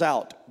sells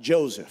out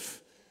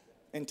Joseph.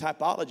 In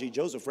typology,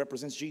 Joseph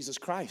represents Jesus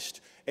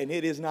Christ. And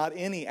it is not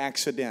any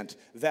accident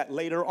that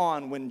later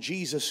on when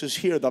Jesus is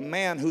here, the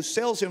man who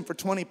sells him for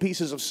 20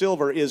 pieces of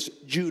silver is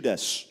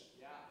Judas.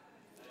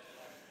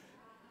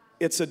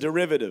 It's a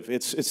derivative.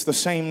 It's the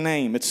same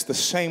name. It's the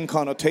same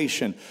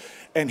connotation.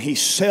 And he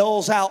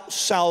sells out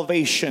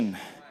salvation.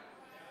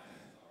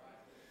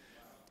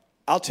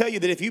 I'll tell you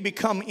that if you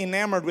become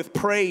enamored with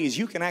praise,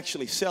 you can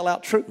actually sell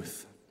out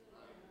truth.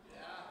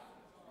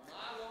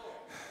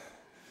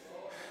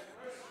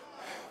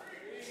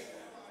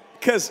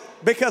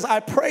 Because I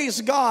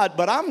praise God,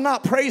 but I'm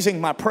not praising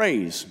my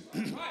praise.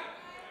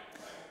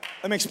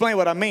 Let me explain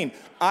what I mean.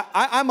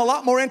 I'm a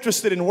lot more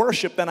interested in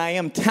worship than I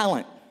am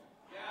talent.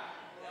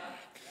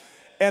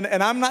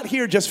 And I'm not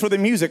here just for the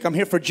music. I'm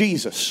here for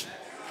Jesus.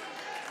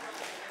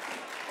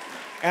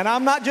 And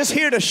I'm not just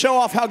here to show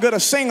off how good a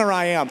singer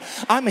I am.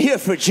 I'm here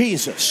for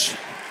Jesus.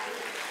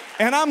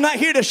 And I'm not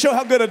here to show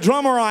how good a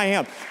drummer I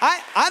am.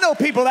 I know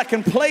people that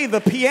can play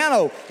the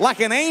piano like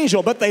an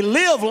angel, but they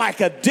live like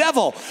a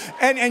devil.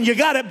 And you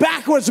got it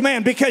backwards,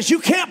 man, because you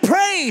can't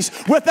praise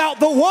without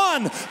the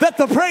one that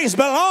the praise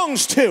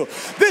belongs to.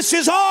 This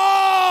is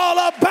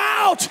all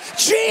about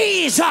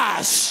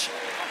Jesus.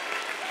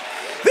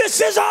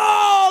 This is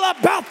all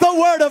about the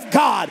Word of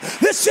God.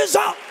 This is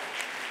all.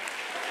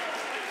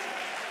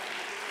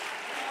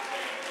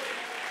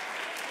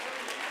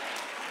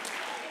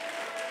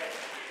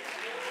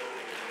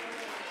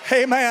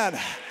 Amen.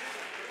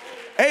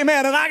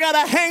 Amen. And I got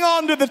to hang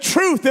on to the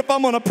truth if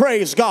I'm going to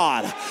praise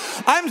God.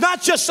 I'm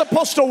not just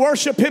supposed to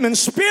worship Him in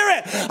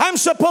spirit. I'm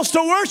supposed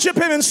to worship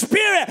Him in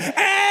spirit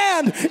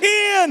and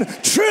in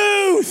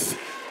truth.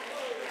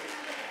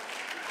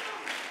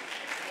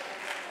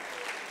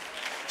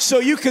 So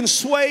you can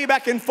sway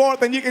back and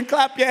forth and you can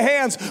clap your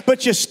hands,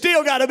 but you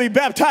still got to be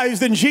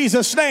baptized in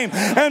Jesus' name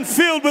and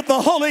filled with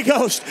the Holy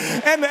Ghost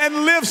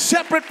and live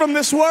separate from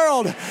this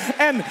world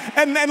and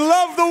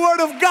love the Word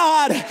of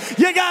God.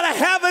 You got to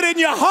have it in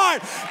your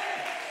heart.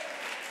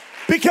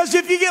 Because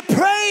if you get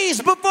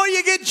praise before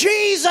you get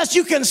Jesus,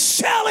 you can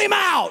sell Him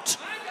out.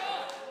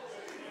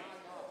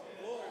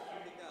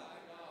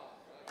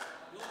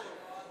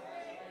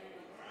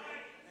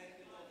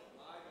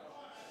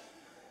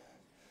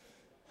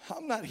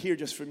 I'm not here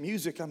just for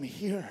music. I'm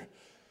here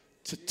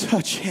to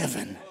touch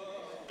heaven.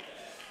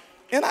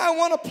 And I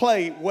want to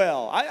play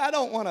well. I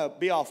don't want to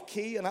be off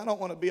key and I don't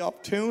want to be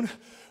off tune.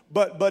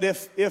 But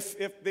if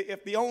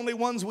the only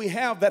ones we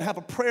have that have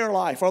a prayer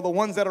life are the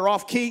ones that are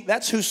off key,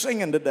 that's who's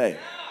singing today.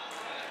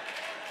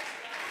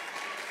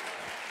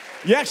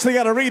 You actually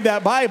got to read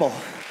that Bible.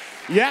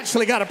 You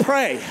actually got to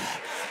pray.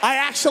 I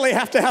actually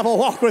have to have a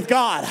walk with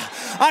God.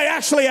 I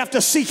actually have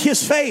to seek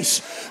His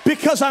face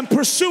because I'm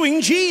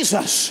pursuing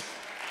Jesus.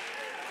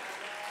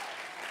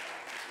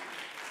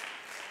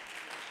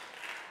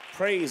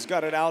 Praise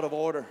got it out of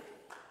order.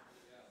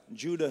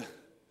 Judah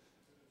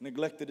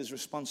neglected his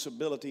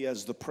responsibility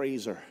as the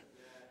praiser,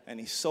 and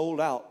he sold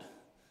out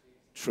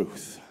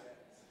truth.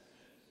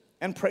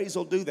 And praise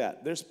will do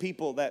that. There's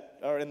people that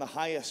are in the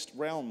highest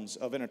realms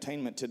of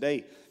entertainment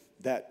today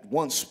that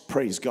once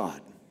praised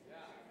God,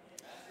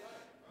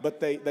 but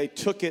they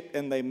took it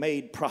and they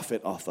made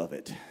profit off of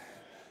it.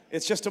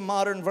 It's just a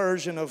modern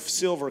version of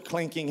silver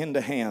clinking into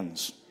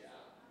hands.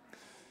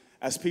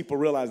 As people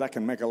realize I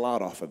can make a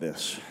lot off of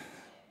this.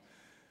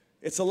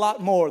 It's a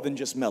lot more than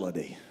just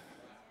melody.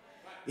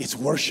 It's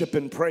worship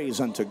and praise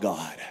unto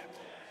God.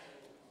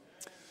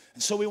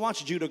 And so we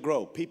watch Judah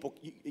grow. People,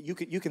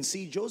 you can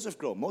see Joseph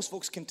grow. Most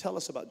folks can tell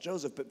us about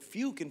Joseph, but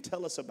few can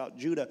tell us about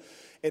Judah.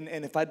 And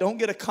if I don't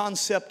get a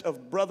concept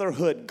of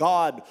brotherhood,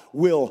 God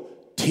will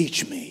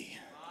teach me.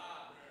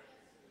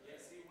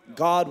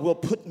 God will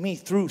put me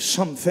through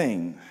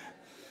something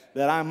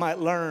that I might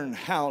learn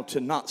how to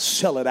not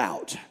sell it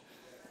out.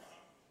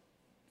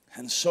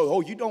 And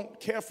so, you don't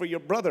care for your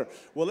brother.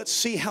 Well, let's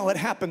see how it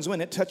happens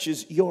when it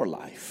touches your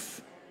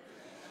life.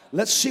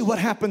 Let's see what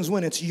happens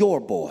when it's your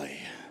boy.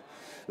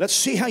 Let's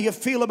see how you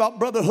feel about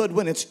brotherhood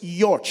when it's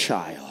your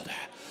child.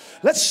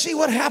 Let's see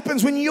what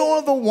happens when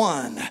you're the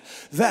one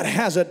that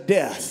has a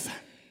death.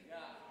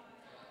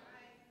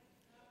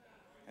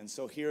 And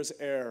so here's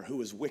Er,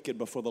 who is wicked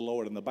before the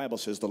Lord, and the Bible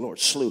says the Lord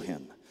slew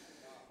him.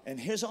 And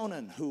here's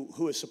Onan,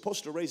 who is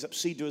supposed to raise up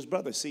seed to his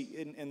brother.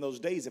 See, in those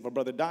days, if a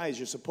brother dies,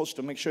 you're supposed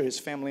to make sure his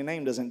family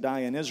name doesn't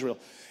die in Israel.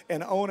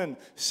 And Onan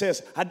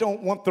says, I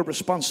don't want the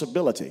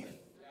responsibility.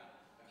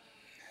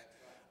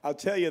 I'll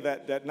tell you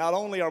that not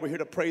only are we here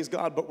to praise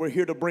God, but we're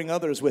here to bring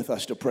others with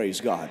us to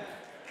praise God.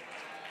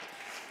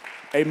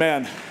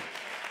 Amen.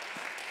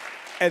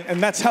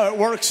 And that's how it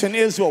works in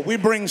Israel. We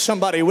bring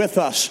somebody with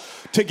us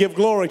to give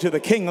glory to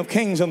the King of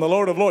Kings and the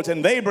Lord of Lords.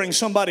 And they bring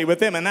somebody with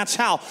them. And that's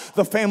how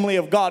the family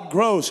of God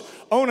grows.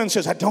 Onan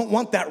says, I don't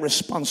want that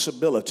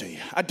responsibility.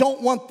 I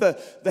don't want the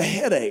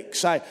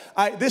headaches.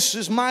 This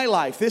is my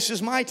life. This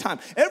is my time.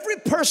 Every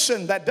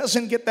person that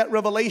doesn't get that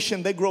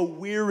revelation, they grow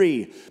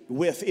weary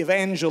with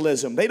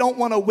evangelism. They don't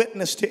want to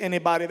witness to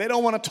anybody. They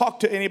don't want to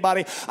talk to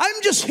anybody.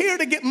 I'm just here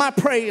to get my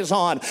praise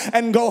on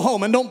and go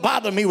home. And don't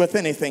bother me with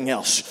anything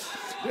else.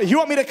 You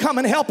want me to come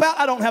and help out?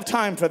 I don't have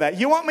time for that.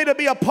 You want me to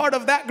be a part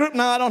of that group?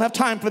 No, I don't have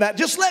time for that.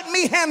 Just let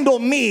me handle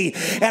me,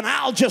 and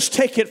I'll just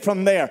take it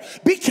from there.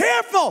 Be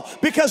careful,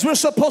 because we're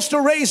supposed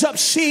to raise up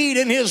seed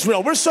in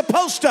Israel. We're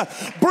supposed to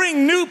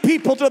bring new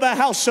people to the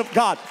house of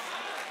God.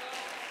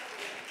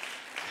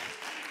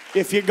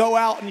 If you go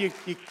out and you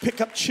pick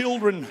up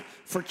children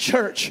for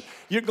church,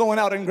 you're going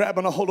out and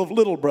grabbing a hold of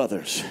little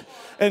brothers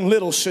and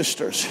little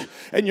sisters,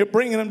 and you're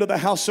bringing them to the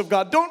house of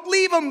God. Don't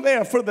leave them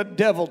there for the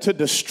devil to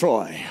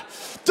destroy.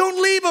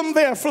 Don't leave them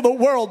there for the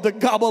world to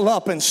gobble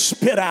up and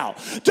spit out.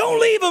 Don't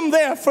leave them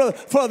there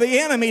for the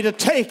enemy to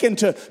take and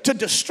to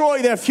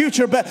destroy their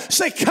future. But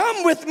say,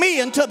 come with me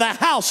into the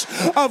house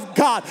of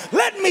God.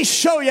 Let me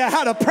show you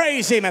how to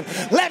praise him, and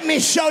let me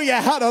show you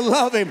how to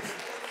love him.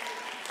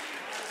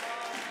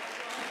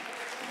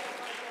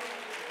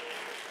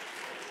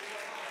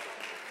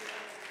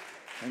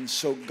 And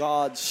so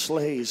God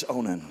slays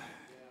Onan.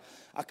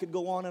 I could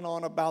go on and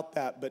on about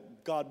that,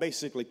 but God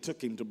basically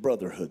took him to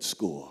brotherhood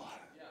school.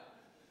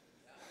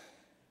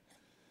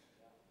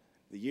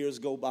 The years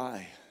go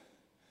by,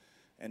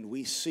 and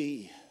we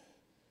see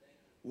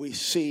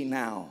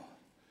now,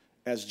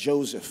 as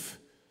Joseph,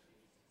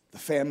 the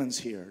famine's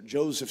here,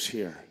 Joseph's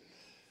here,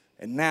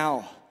 and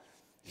now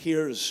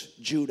here's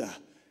Judah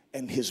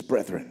and his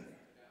brethren.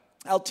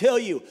 I'll tell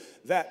you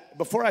that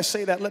before I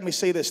say that, let me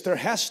say this. There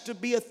has to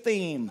be a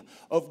theme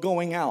of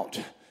going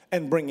out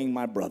and bringing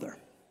my brother.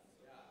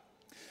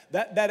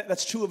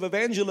 That's true of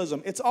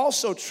evangelism. It's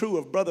also true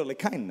of brotherly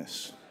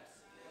kindness.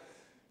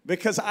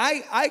 Because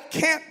I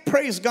can't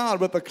praise God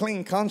with a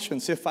clean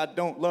conscience if I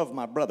don't love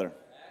my brother.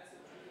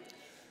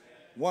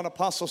 One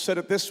apostle said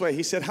it this way.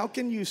 He said, how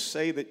can you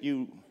say that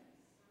you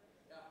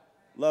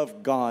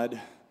love God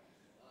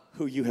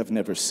who you have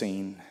never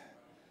seen,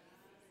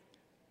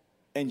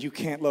 and you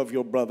can't love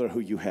your brother who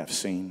you have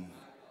seen,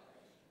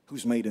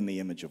 who's made in the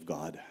image of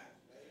God?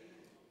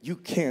 You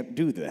can't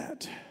do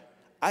that.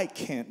 I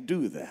can't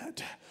do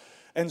that.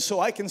 And so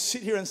I can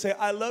sit here and say,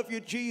 I love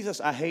you,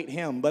 Jesus. I hate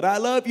him, but I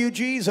love you,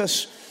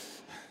 Jesus.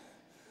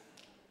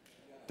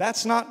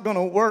 That's not going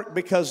to work,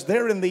 because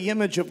they're in the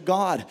image of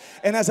God.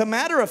 And as a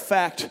matter of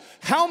fact,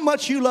 how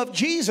much you love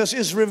Jesus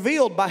is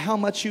revealed by how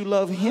much you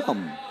love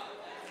him.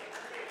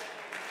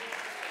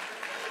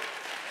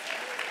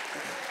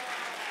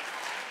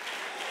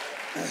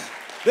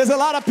 There's a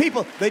lot of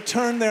people, they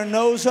turn their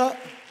nose up.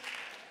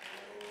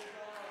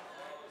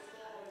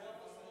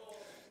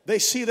 They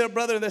see their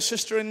brother and their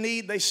sister in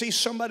need. They see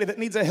somebody that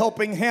needs a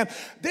helping hand.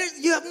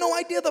 You have no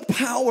idea the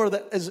power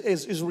that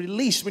is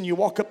released when you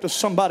walk up to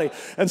somebody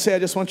and say, I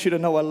just want you to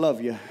know I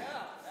love you.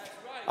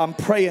 I'm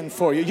praying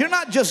for you. You're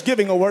not just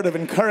giving a word of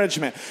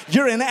encouragement.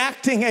 You're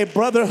enacting a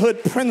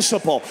brotherhood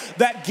principle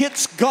that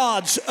gets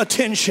God's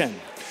attention.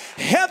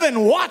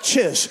 Heaven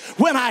watches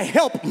when I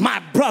help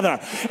my brother.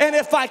 And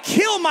if I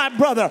kill my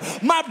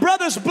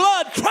brother's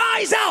blood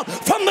cries out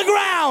from the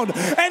ground,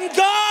 and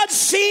God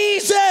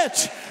sees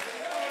it.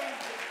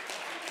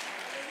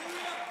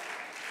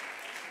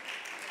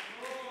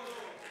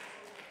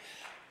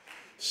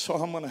 So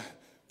I'm going to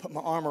put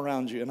my arm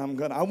around you, and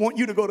I want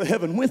you to go to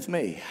heaven with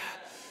me.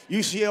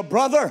 You see a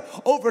brother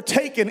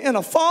overtaken in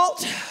a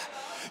fault,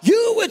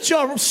 you with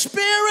your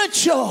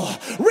spiritual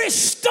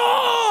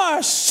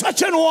restore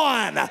such an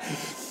one.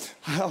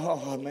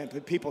 Oh man,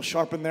 people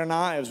sharpen their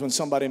knives when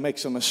somebody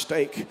makes a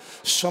mistake.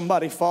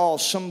 Somebody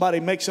falls, somebody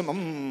makes them,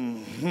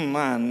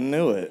 I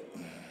knew it.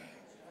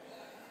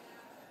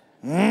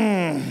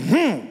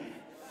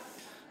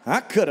 I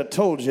could have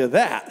told you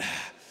that.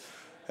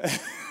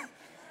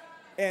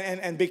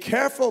 And be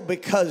careful,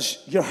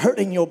 because you're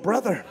hurting your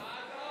brother.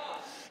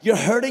 You're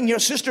hurting your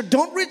sister.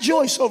 Don't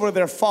rejoice over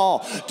their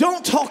fall.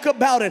 Don't talk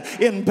about it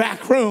in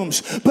back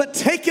rooms, but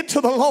take it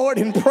to the Lord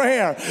in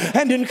prayer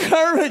and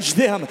encourage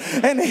them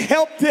and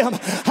help them.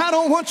 I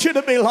don't want you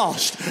to be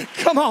lost.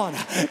 Come on,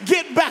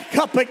 get back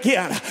up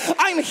again.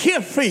 I'm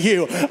here for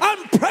you.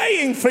 I'm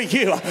praying for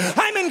you.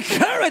 I'm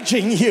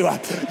encouraging you.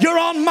 You're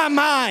on my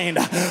mind.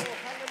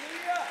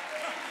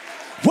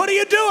 What are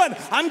you doing?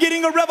 I'm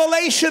getting a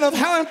revelation of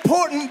how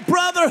important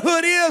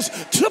brotherhood is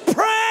to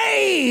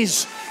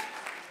praise.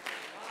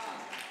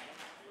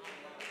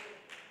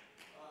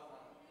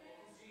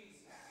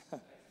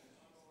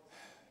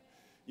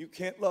 You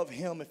can't love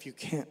him if you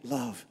can't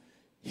love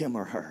him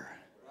or her.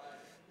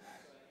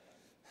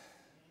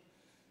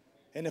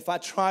 And if I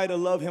try to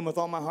love him with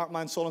all my heart,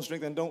 mind, soul, and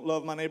strength and don't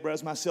love my neighbor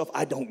as myself,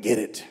 I don't get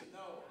it.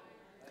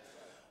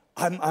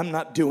 I'm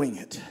not doing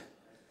it.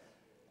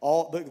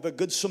 The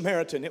Good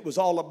Samaritan, it was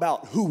all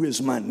about who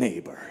is my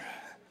neighbor.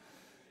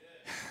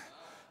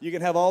 You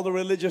can have all the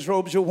religious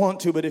robes you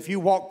want to, but if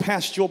you walk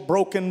past your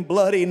broken,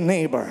 bloody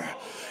neighbor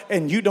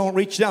and you don't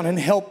reach down and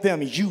help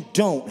them, you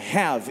don't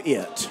have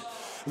it.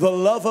 The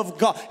love of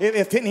God.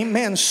 If any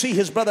man see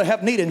his brother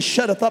have need and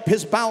shutteth up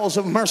his bowels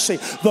of mercy,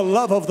 the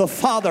love of the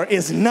Father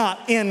is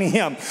not in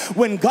him.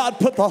 When God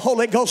put the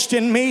Holy Ghost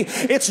in me,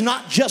 it's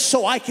not just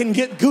so I can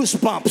get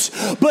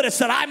goosebumps, but it's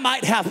that I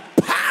might have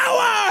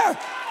power.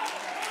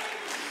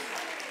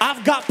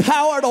 I've got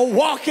power to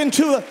walk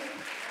into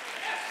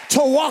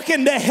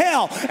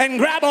hell and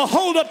grab a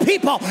hold of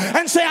people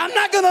and say, I'm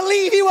not going to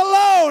leave you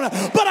alone,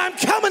 but I'm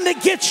coming to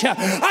get you.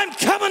 I'm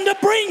coming to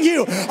bring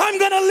you. I'm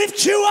going to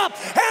lift you up,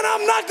 and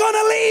I'm not going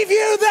to leave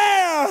you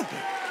there.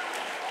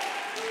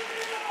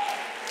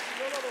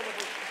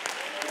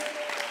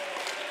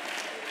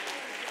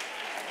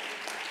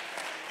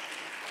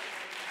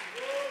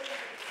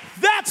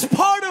 That's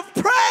part of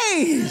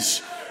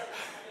praise.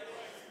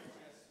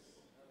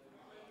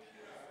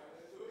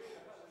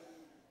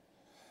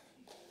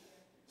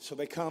 So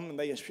they come and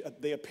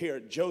they appear.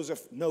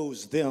 Joseph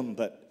knows them,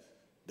 but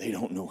they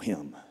don't know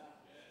him.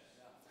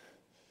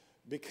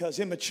 Because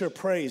immature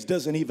praise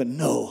doesn't even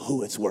know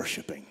who it's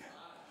worshiping.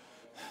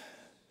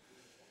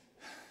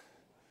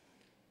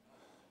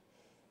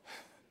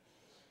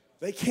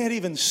 They can't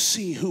even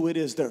see who it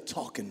is they're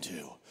talking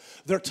to.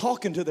 They're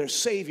talking to their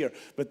Savior,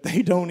 but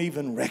they don't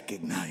even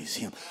recognize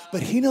him.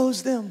 But he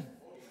knows them.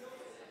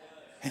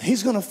 And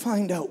he's going to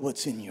find out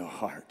what's in your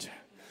heart.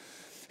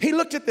 He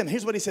looked at them.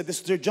 Here's what he said.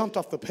 This jumped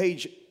off the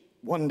page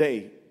one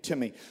day to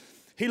me.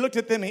 He looked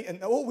at them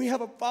and, we have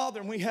a father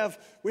and we have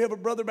a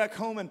brother back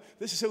home, and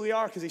this is who we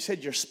are, because he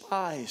said, you're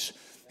spies.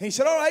 And he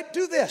said, all right,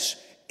 do this.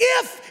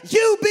 If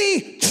you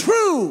be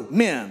true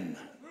men,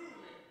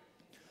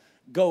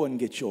 go and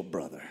get your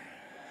brother.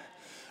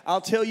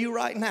 I'll tell you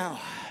right now,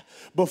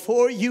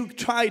 before you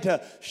try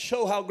to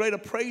show how great a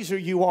praiser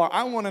you are,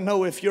 I want to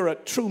know if you're a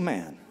true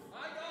man,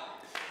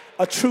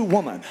 a true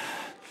woman.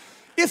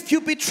 If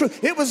you be true.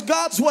 It was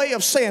God's way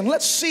of saying,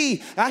 let's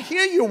see, I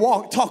hear you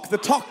talk the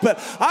talk, but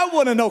I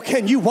want to know,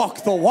 can you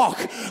walk the walk?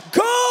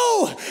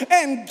 Go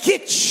and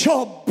get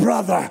your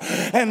brother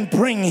and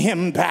bring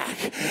him back.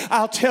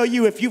 I'll tell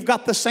you, if you've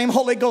got the same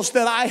Holy Ghost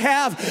that I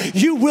have,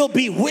 you will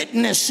be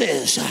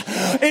witnesses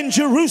in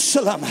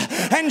Jerusalem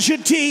and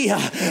Judea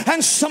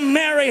and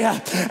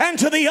Samaria and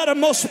to the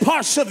uttermost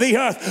parts of the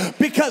earth.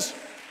 Because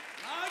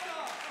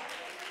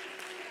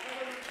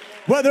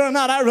whether or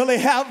not I really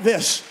have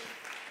this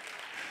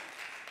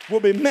will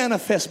be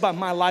manifest by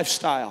my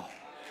lifestyle.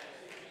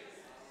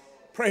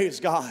 Praise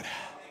God.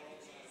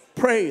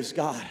 Praise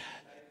God.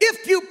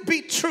 If you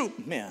be true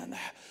men.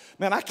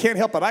 Man, I can't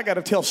help it. I got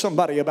to tell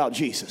somebody about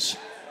Jesus.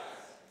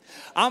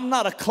 I'm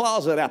not a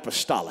closet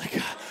apostolic.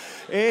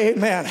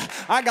 Amen.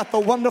 I got the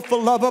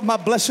wonderful love of my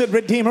blessed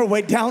Redeemer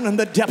way down in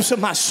the depths of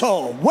my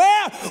soul.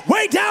 Where?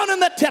 Way down in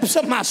the depths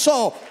of my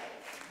soul.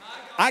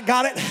 I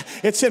got it.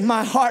 It's in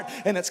my heart,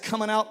 and it's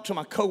coming out to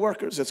my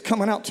coworkers. It's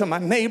coming out to my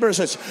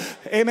neighbors.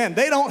 Amen.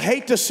 They don't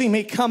hate to see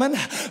me coming.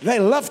 They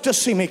love to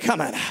see me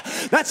coming.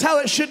 That's how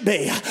it should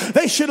be.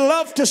 They should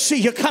love to see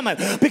you coming,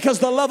 because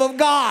the love of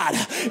God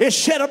is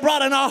shed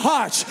abroad in our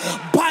hearts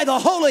by the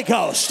Holy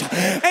Ghost.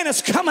 And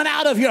it's coming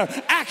out of your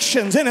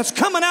actions, and it's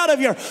coming out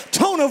of your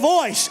tone of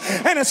voice,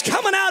 and it's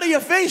coming out of your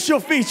facial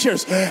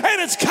features,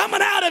 and it's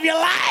coming out of your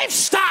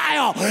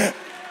lifestyle.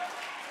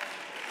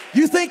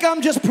 You think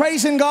I'm just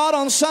praising God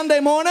on Sunday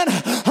morning?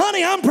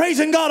 Honey, I'm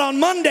praising God on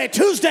Monday,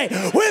 Tuesday,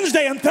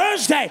 Wednesday, and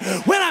Thursday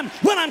when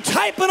I'm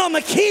typing on the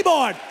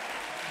keyboard.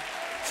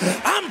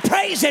 I'm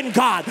praising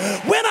God.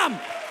 When I'm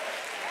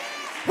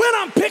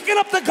picking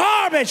up the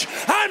garbage,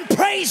 I'm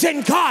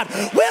praising God.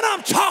 When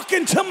I'm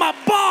talking to my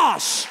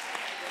boss,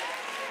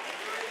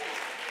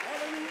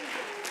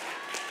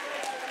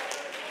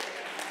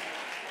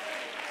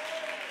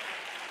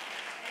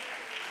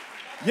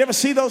 you ever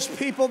see those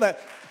people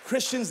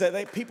Christians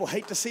that people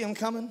hate to see them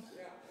coming?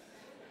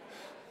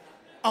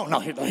 Oh no,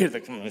 here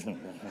they come.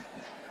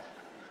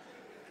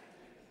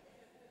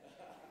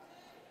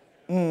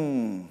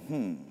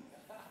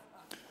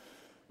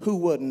 Who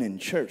wasn't in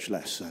church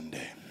last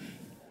Sunday?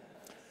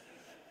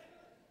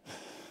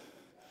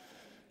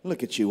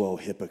 Look at you, old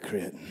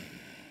hypocrite.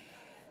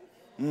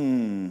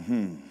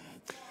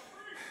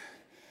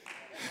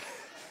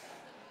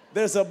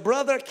 There's a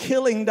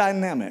brother-killing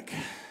dynamic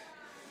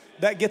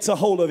that gets a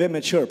hold of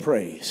immature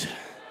praise.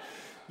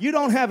 You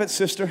don't have it,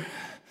 sister.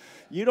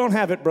 You don't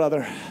have it,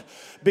 brother.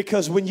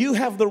 Because when you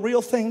have the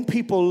real thing,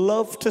 people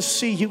love to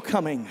see you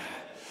coming.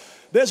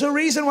 There's a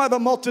reason why the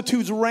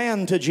multitudes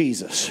ran to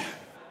Jesus.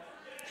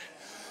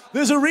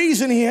 There's a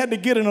reason he had to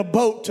get in a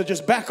boat to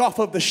just back off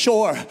of the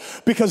shore,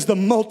 because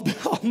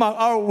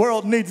our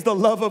world needs the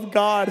love of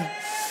God.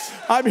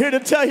 I'm here to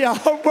tell you,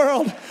 our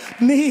world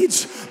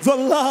needs the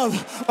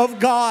love of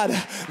God.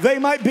 They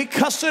might be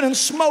cussing and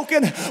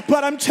smoking,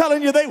 but I'm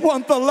telling you, they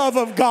want the love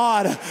of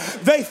God.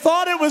 They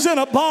thought it was in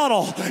a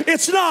bottle.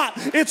 It's not.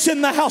 It's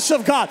in the house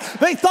of God.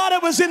 They thought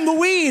it was in the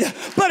weed,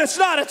 but it's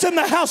not. It's in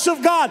the house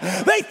of God.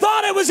 They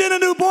thought it was in a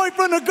new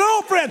boyfriend or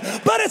girlfriend,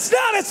 but it's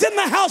not. It's in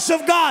the house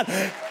of God.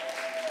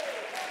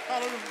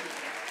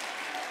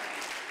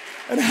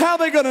 And how are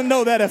they going to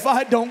know that if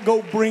I don't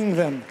go bring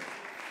them?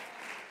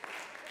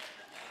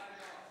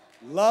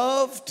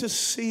 Love to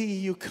see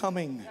you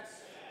coming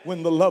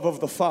when the love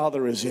of the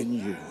Father is in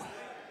you.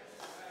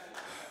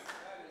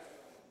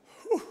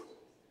 Whew.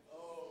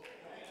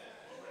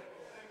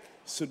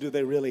 So do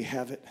they really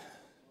have it?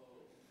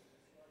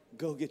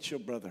 Go get your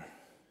brother.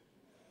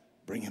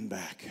 Bring him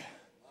back.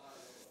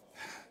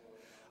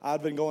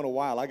 I've been going a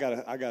while. I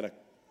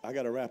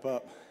gotta wrap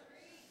up.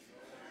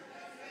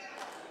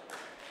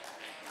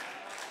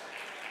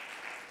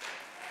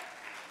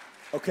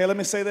 Okay, let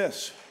me say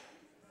this.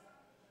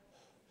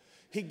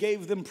 He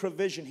gave them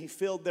provision. He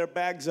filled their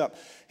bags up.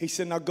 He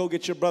said, now go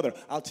get your brother.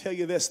 I'll tell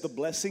you this, the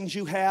blessings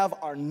you have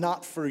are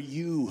not for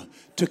you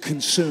to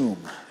consume.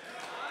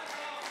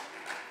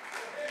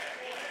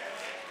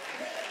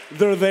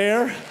 They're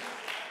there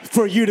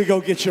for you to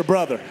go get your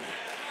brother.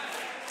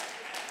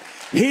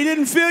 He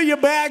didn't fill your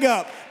bag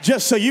up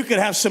just so you could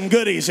have some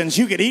goodies and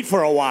you could eat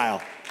for a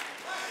while.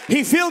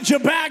 He filled your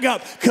bag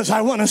up because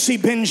I want to see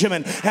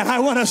Benjamin and I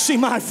want to see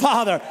my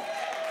father.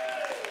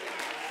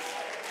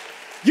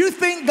 You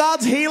think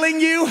God's healing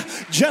you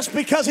just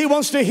because he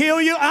wants to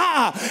heal you?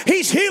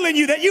 He's healing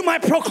you that you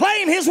might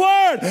proclaim his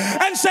word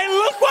and say,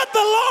 look what the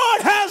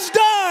Lord has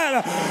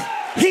done.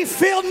 He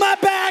filled my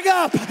bag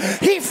up.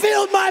 He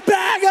filled my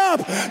bag up.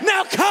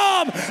 Now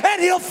come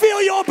and he'll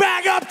fill your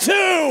bag up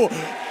too.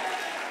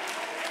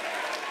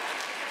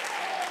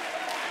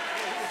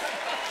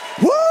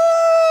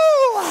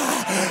 Woo!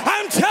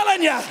 I'm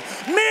telling you,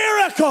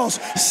 miracles,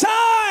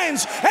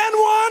 signs, and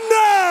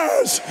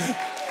wonders.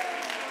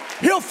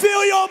 He'll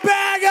fill your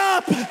bag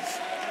up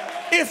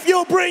if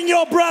you'll bring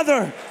your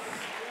brother.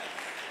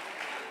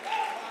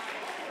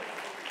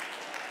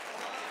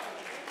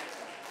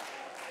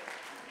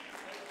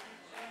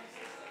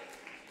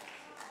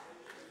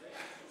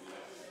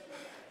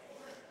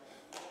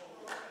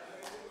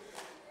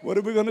 What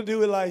are we going to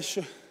do,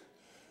 Elisha?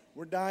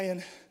 We're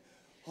dying.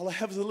 All I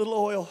have is a little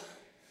oil.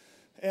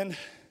 And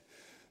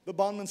the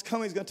bondman's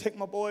coming. He's going to take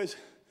my boys.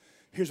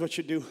 Here's what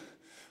you do.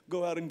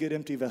 Go out and get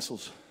empty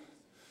vessels.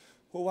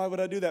 Well, why would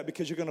I do that?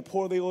 Because you're going to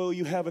pour the oil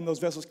you have in those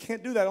vessels.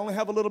 Can't do that. I only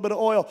have a little bit of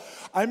oil.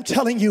 I'm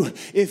telling you,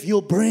 if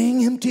you'll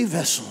bring empty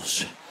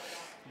vessels,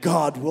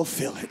 God will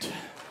fill it.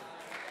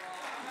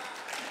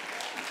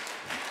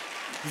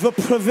 The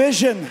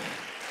provision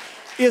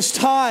is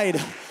tied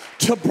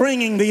to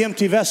bringing the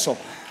empty vessel.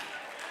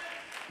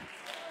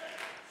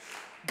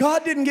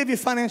 God didn't give you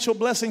financial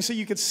blessings so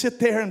you could sit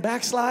there and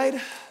backslide.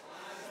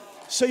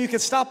 So you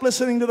could stop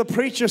listening to the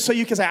preacher, so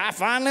you could say, I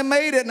finally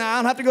made it, now I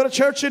don't have to go to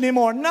church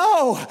anymore.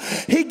 No,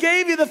 he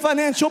gave you the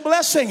financial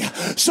blessing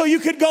so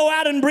you could go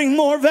out and bring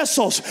more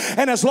vessels.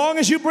 And as long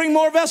as you bring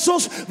more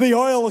vessels, the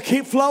oil will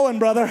keep flowing,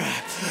 brother.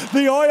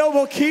 The oil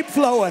will keep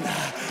flowing.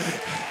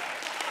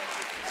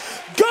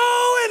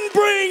 Go and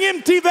Don't bring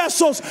empty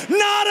vessels.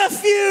 Not a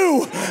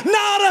few.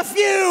 Not a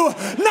few.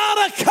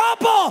 Not a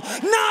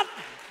couple. Not.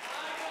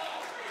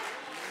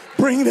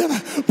 Bring them.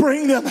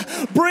 Bring them.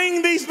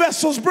 Bring these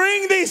vessels.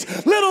 Bring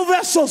these little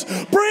vessels.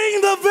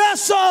 Bring the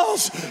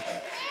vessels.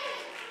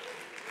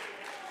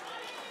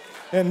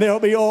 And there'll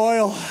be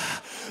oil.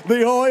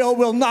 The oil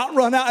will not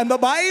run out. And the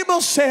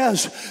Bible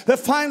says that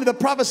finally the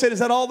prophet said, is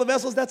that all the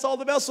vessels? That's all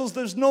the vessels.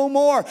 There's no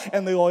more.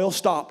 And the oil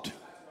stopped.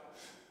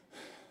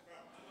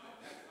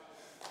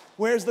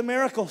 Where's the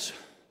miracles?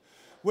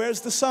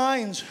 Where's the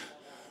signs?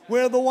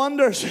 Where are the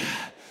wonders?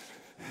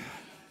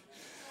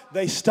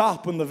 They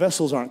stop when the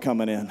vessels aren't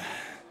coming in.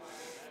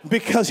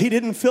 Because he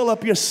didn't fill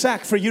up your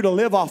sack for you to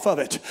live off of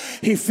it.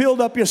 He filled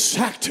up your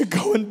sack to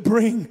go and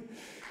bring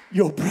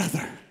your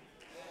brother.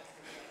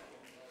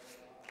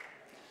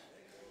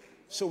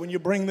 So when you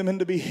bring them in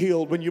to be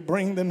healed, when you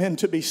bring them in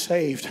to be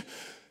saved,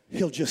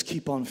 he'll just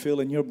keep on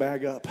filling your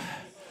bag up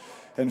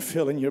and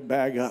filling your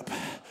bag up.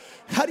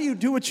 How do you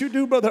do what you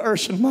do, Brother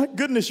Urshan? My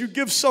goodness, you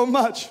give so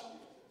much.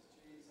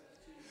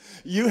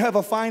 You have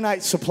a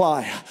finite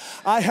supply.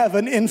 I have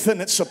an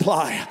infinite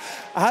supply.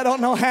 I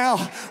don't know how.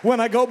 When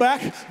I go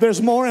back,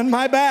 there's more in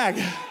my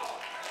bag.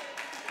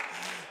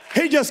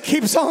 He just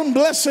keeps on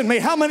blessing me.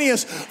 How many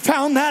has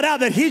found that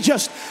out, that he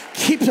just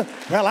keeps,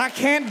 well, I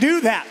can't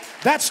do that.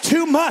 That's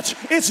too much.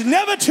 It's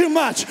never too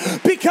much,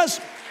 because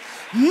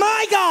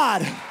my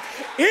God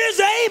is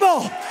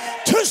able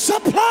to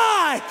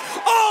supply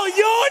all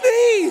your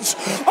needs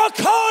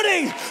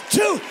according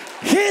to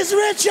his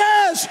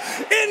riches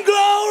in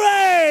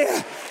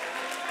glory.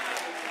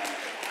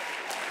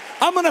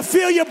 I'm going to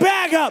fill your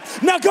bag up.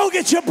 Now go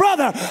get your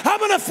brother. I'm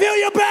going to fill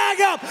your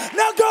bag up.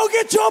 Now go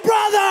get your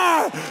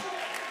brother.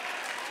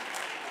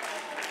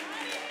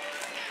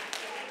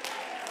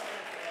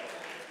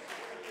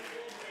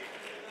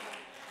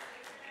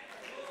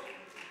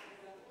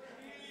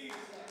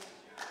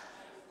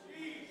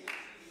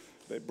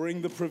 They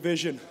bring the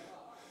provision.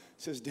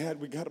 Says,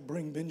 Dad, we got to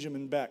bring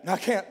Benjamin back. No, I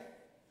can't.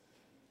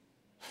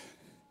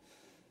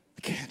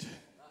 I can't.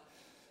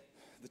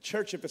 The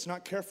church, if it's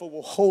not careful,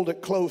 will hold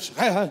it close.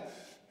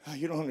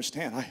 You don't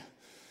understand.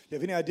 You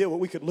have any idea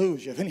what we could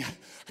lose? I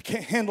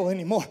can't handle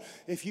anymore.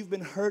 If you've been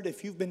hurt,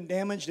 if you've been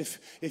damaged,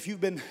 if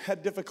you've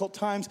had difficult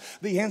times,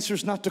 the answer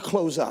is not to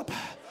close up.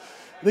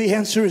 The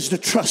answer is to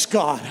trust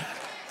God.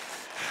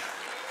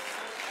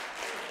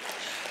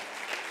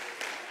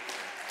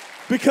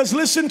 Because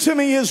listen to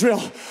me, Israel,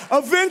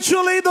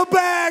 eventually the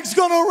bag's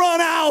going to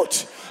run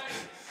out.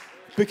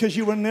 Because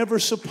you were never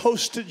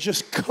supposed to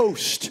just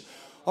coast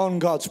on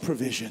God's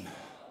provision.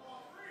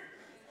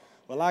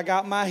 Well, I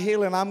got my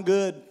healing, I'm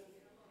good.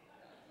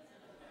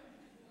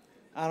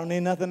 I don't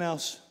need nothing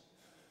else.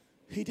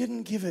 He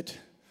didn't give it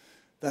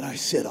that I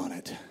sit on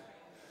it.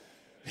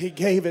 He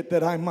gave it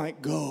that I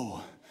might go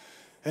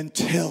and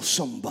tell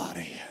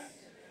somebody.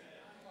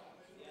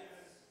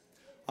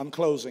 I'm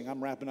closing,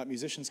 I'm wrapping up.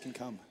 Musicians can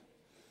come.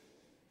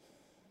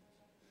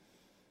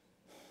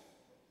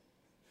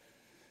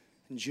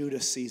 And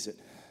Judah sees it.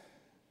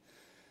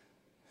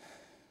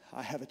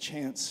 I have a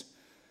chance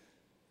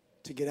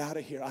to get out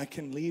of here. I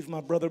can leave my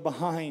brother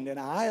behind and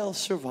I'll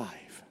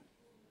survive.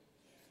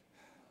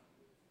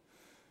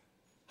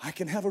 I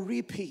can have a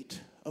repeat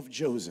of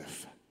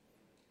Joseph.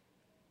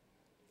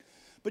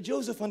 But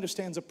Joseph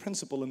understands a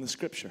principle in the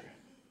scripture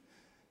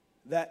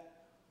that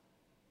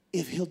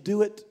if he'll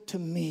do it to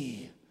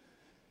me,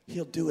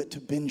 he'll do it to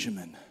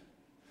Benjamin.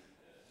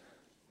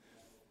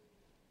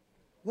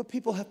 What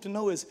people have to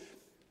know is,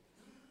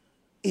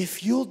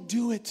 if you'll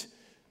do it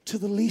to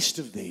the least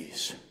of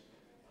these,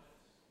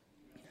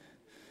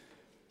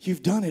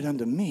 you've done it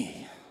unto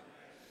me.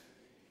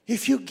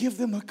 If you give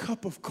them a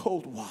cup of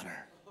cold water,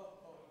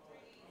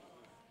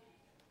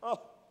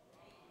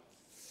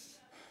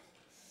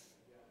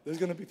 there's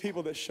going to be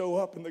people that show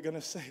up and they're going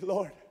to say,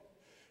 Lord,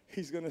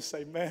 he's going to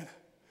say, man,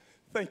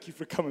 thank you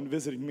for coming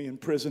visiting me in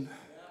prison.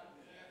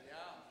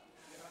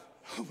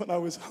 When I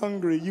was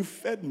hungry, you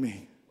fed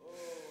me.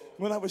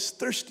 When I was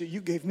thirsty,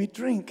 you gave me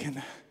drink.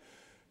 And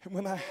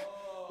when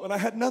I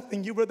had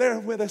nothing, you were there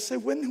with us. Say,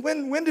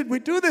 when did we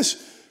do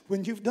this?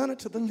 When you've done it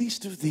to the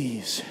least of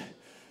these,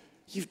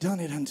 you've done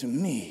it unto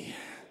me.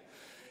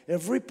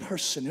 Every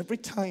person, every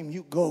time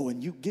you go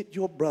and you get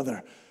your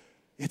brother,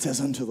 it's as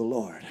unto the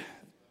Lord.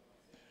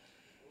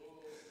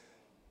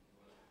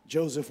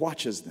 Joseph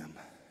watches them.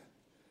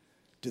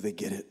 Do they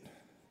get it?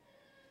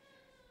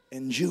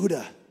 And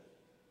Judah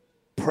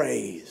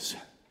prays,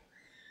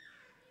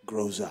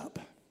 grows up.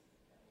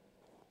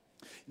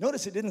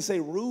 Notice it didn't say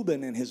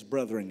Reuben and his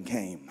brethren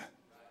came.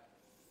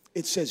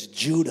 It says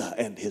Judah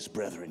and his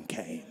brethren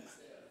came.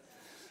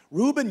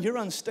 Reuben, you're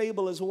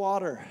unstable as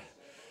water.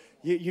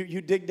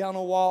 You dig down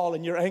a wall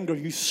and you're angry.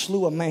 You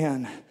slew a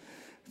man.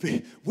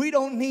 We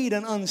don't need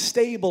an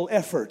unstable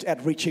effort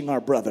at reaching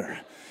our brother.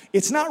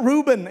 It's not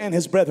Reuben and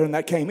his brethren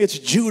that came. It's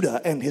Judah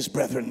and his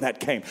brethren that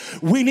came.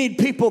 We need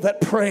people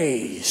that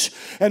praise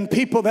and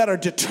people that are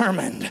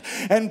determined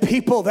and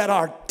people that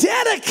are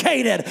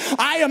dedicated.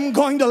 I am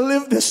going to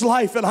live this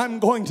life and I'm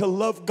going to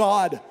love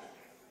God.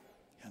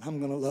 And and I'm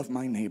going to love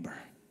my neighbor.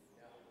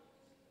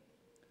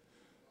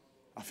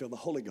 I feel the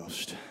Holy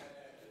Ghost.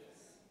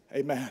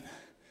 Amen.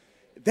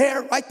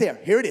 There, right there.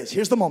 Here it is.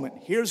 Here's the moment.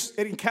 It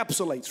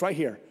encapsulates right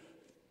here.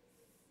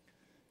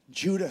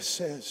 Judah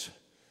says,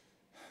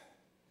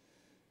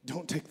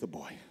 don't take the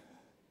boy.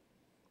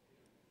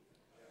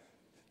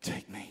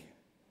 Take me.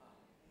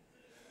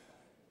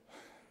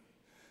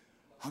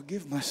 I'll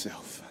give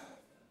myself.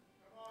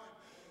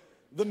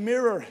 The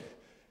mirror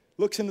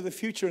looks into the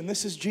future, and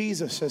this is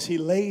Jesus as he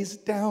lays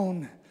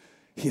down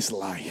his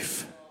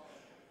life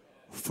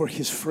for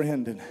his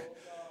friend. And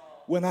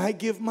when I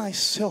give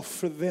myself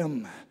for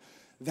them,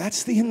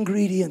 that's the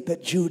ingredient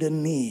that Judah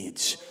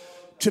needs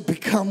to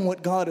become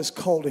what God has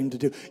called him to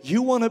do.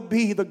 You want to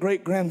be the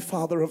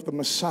great-grandfather of the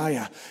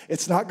Messiah.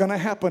 It's not going to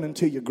happen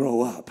until you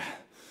grow up.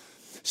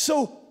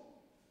 So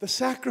the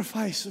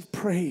sacrifice of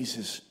praise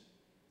is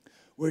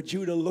where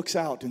Judah looks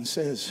out and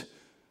says,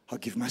 I'll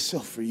give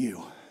myself for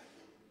you.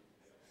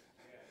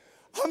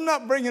 I'm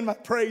not bringing my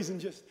praise and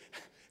just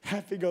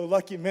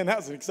happy-go-lucky. Man, that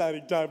was an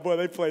exciting time. Boy,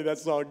 they played that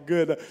song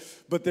good.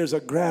 But there's a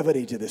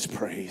gravity to this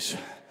praise.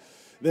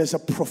 There's a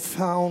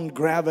profound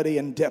gravity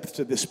and depth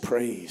to this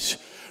praise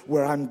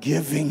where I'm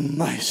giving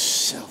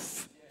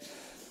myself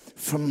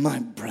for my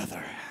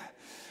brother.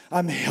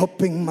 I'm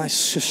helping my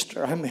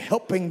sister. I'm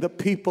helping the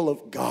people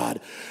of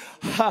God.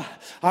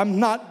 I'm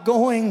not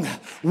going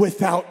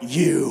without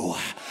you.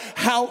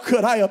 How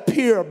could I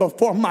appear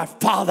before my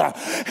Father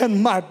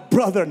and my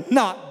brother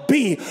not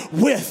be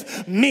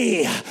with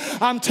me?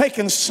 I'm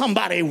taking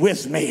somebody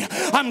with me.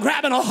 I'm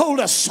grabbing a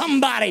hold of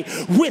somebody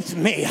with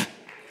me.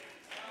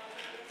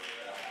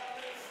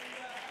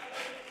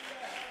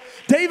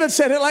 David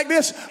said it like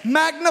this: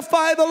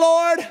 magnify the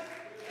Lord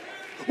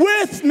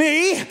with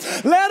me.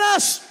 Let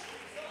us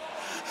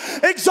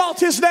exalt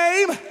his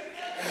name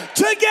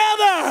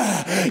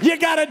together. You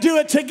got to do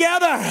it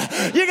together.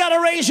 You got to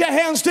raise your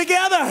hands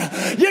together.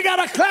 You got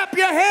to clap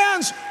your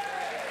hands.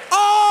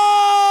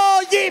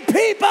 Oh, ye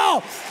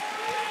people.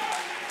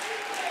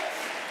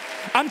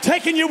 I'm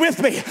taking you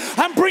with me.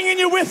 I'm bringing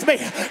you with me.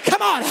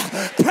 Come on.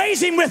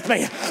 Praise him with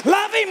me.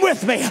 Love him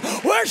with me.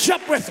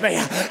 Worship with me.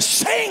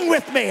 Sing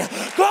with me.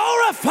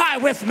 Glorify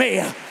with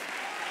me.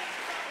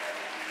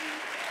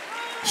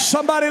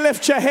 Somebody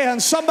lift your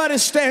hands. Somebody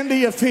stand to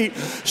your feet.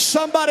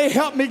 Somebody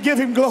help me give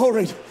him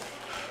glory.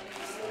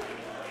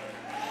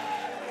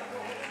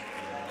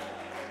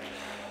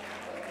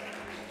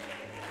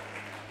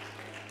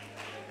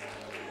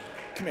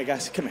 Come here,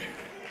 guys. Come here.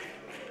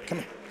 Come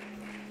here.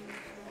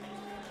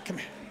 Come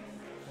here.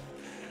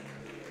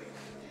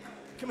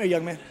 Come here,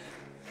 young man.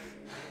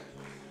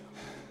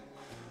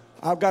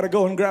 I've got to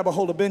go and grab a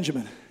hold of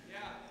Benjamin.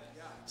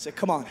 Say,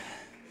 come on.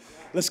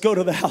 Let's go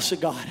to the house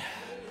of God.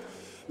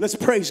 Let's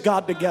praise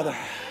God together.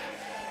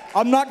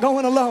 I'm not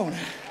going alone,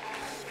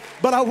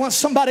 but I want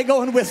somebody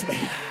going with me.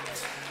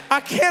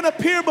 I can't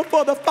appear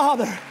before the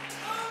Father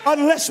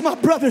unless my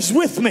brother's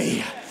with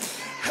me.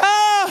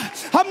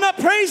 I'm not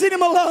praising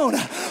him alone,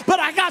 but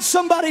I got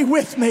somebody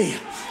with me.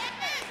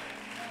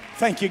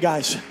 Thank you,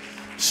 guys.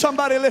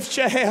 Somebody lift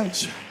your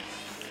hands.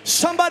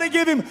 Somebody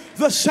give him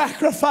the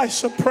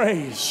sacrifice of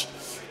praise.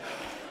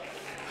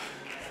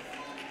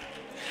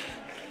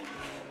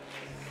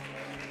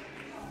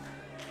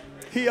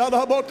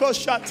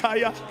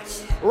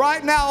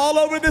 Right now, all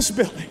over this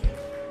building.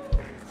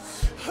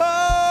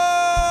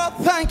 Oh,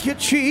 thank you,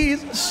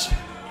 Jesus.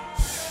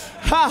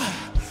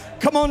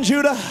 Come on,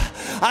 Judah.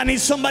 I need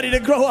somebody to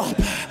grow up.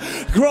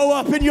 Grow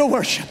up in your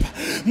worship.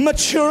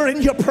 Mature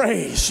in your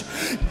praise.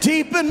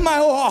 Deepen my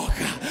walk.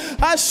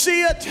 I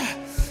see it.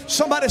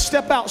 Somebody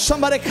step out.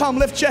 Somebody come.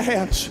 Lift your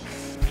hands.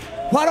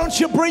 Why don't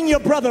you bring your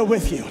brother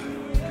with you?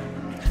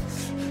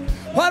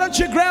 Why don't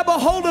you grab a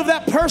hold of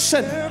that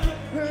person?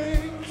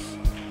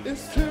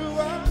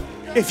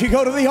 If you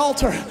go to the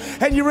altar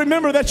and you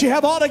remember that you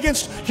have aught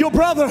against your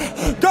brother,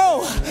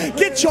 go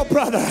get your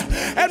brother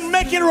and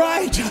make it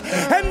right,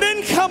 and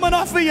then come and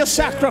offer your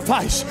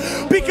sacrifice,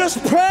 because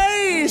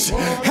praise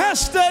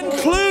has to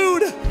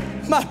include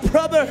my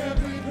brother.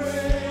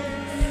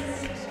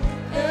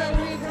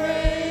 Every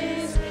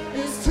praise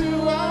is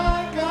to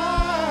our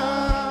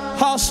God.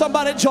 Oh,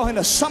 somebody join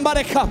us.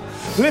 Somebody come.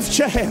 Lift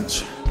your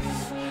hands.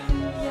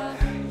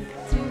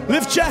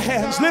 Lift your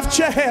hands. Lift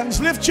your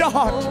hands. Lift your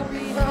heart.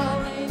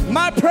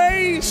 My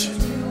praise,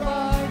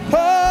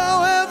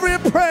 oh, every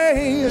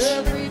praise,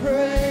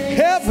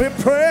 every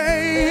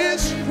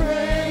praise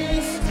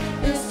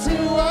is to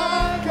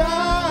our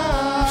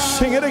God.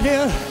 Sing it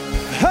again.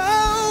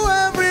 Oh,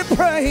 every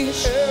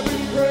praise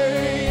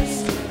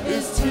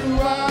is to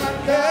our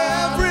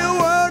God. Every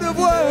word of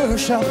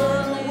worship,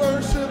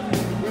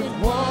 with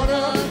one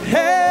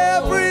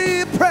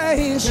every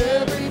praise,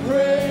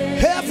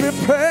 every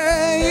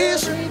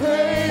praise,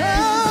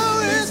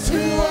 oh, is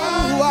to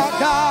our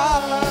God.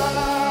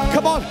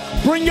 Come on,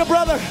 bring your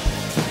brother.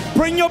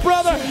 Bring your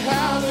brother.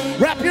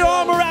 Wrap your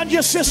arm around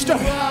your sister.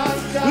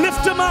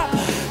 Lift them up.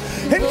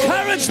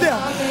 Encourage them.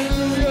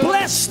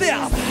 Bless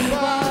them.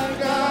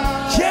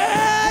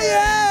 Yeah,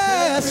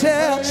 yes,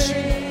 yes.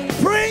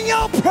 Bring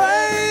your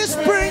praise.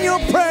 Bring your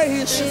praise.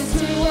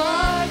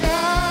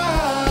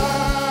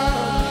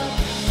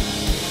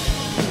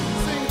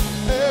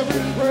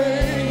 and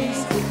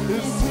praise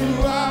is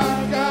who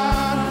I got.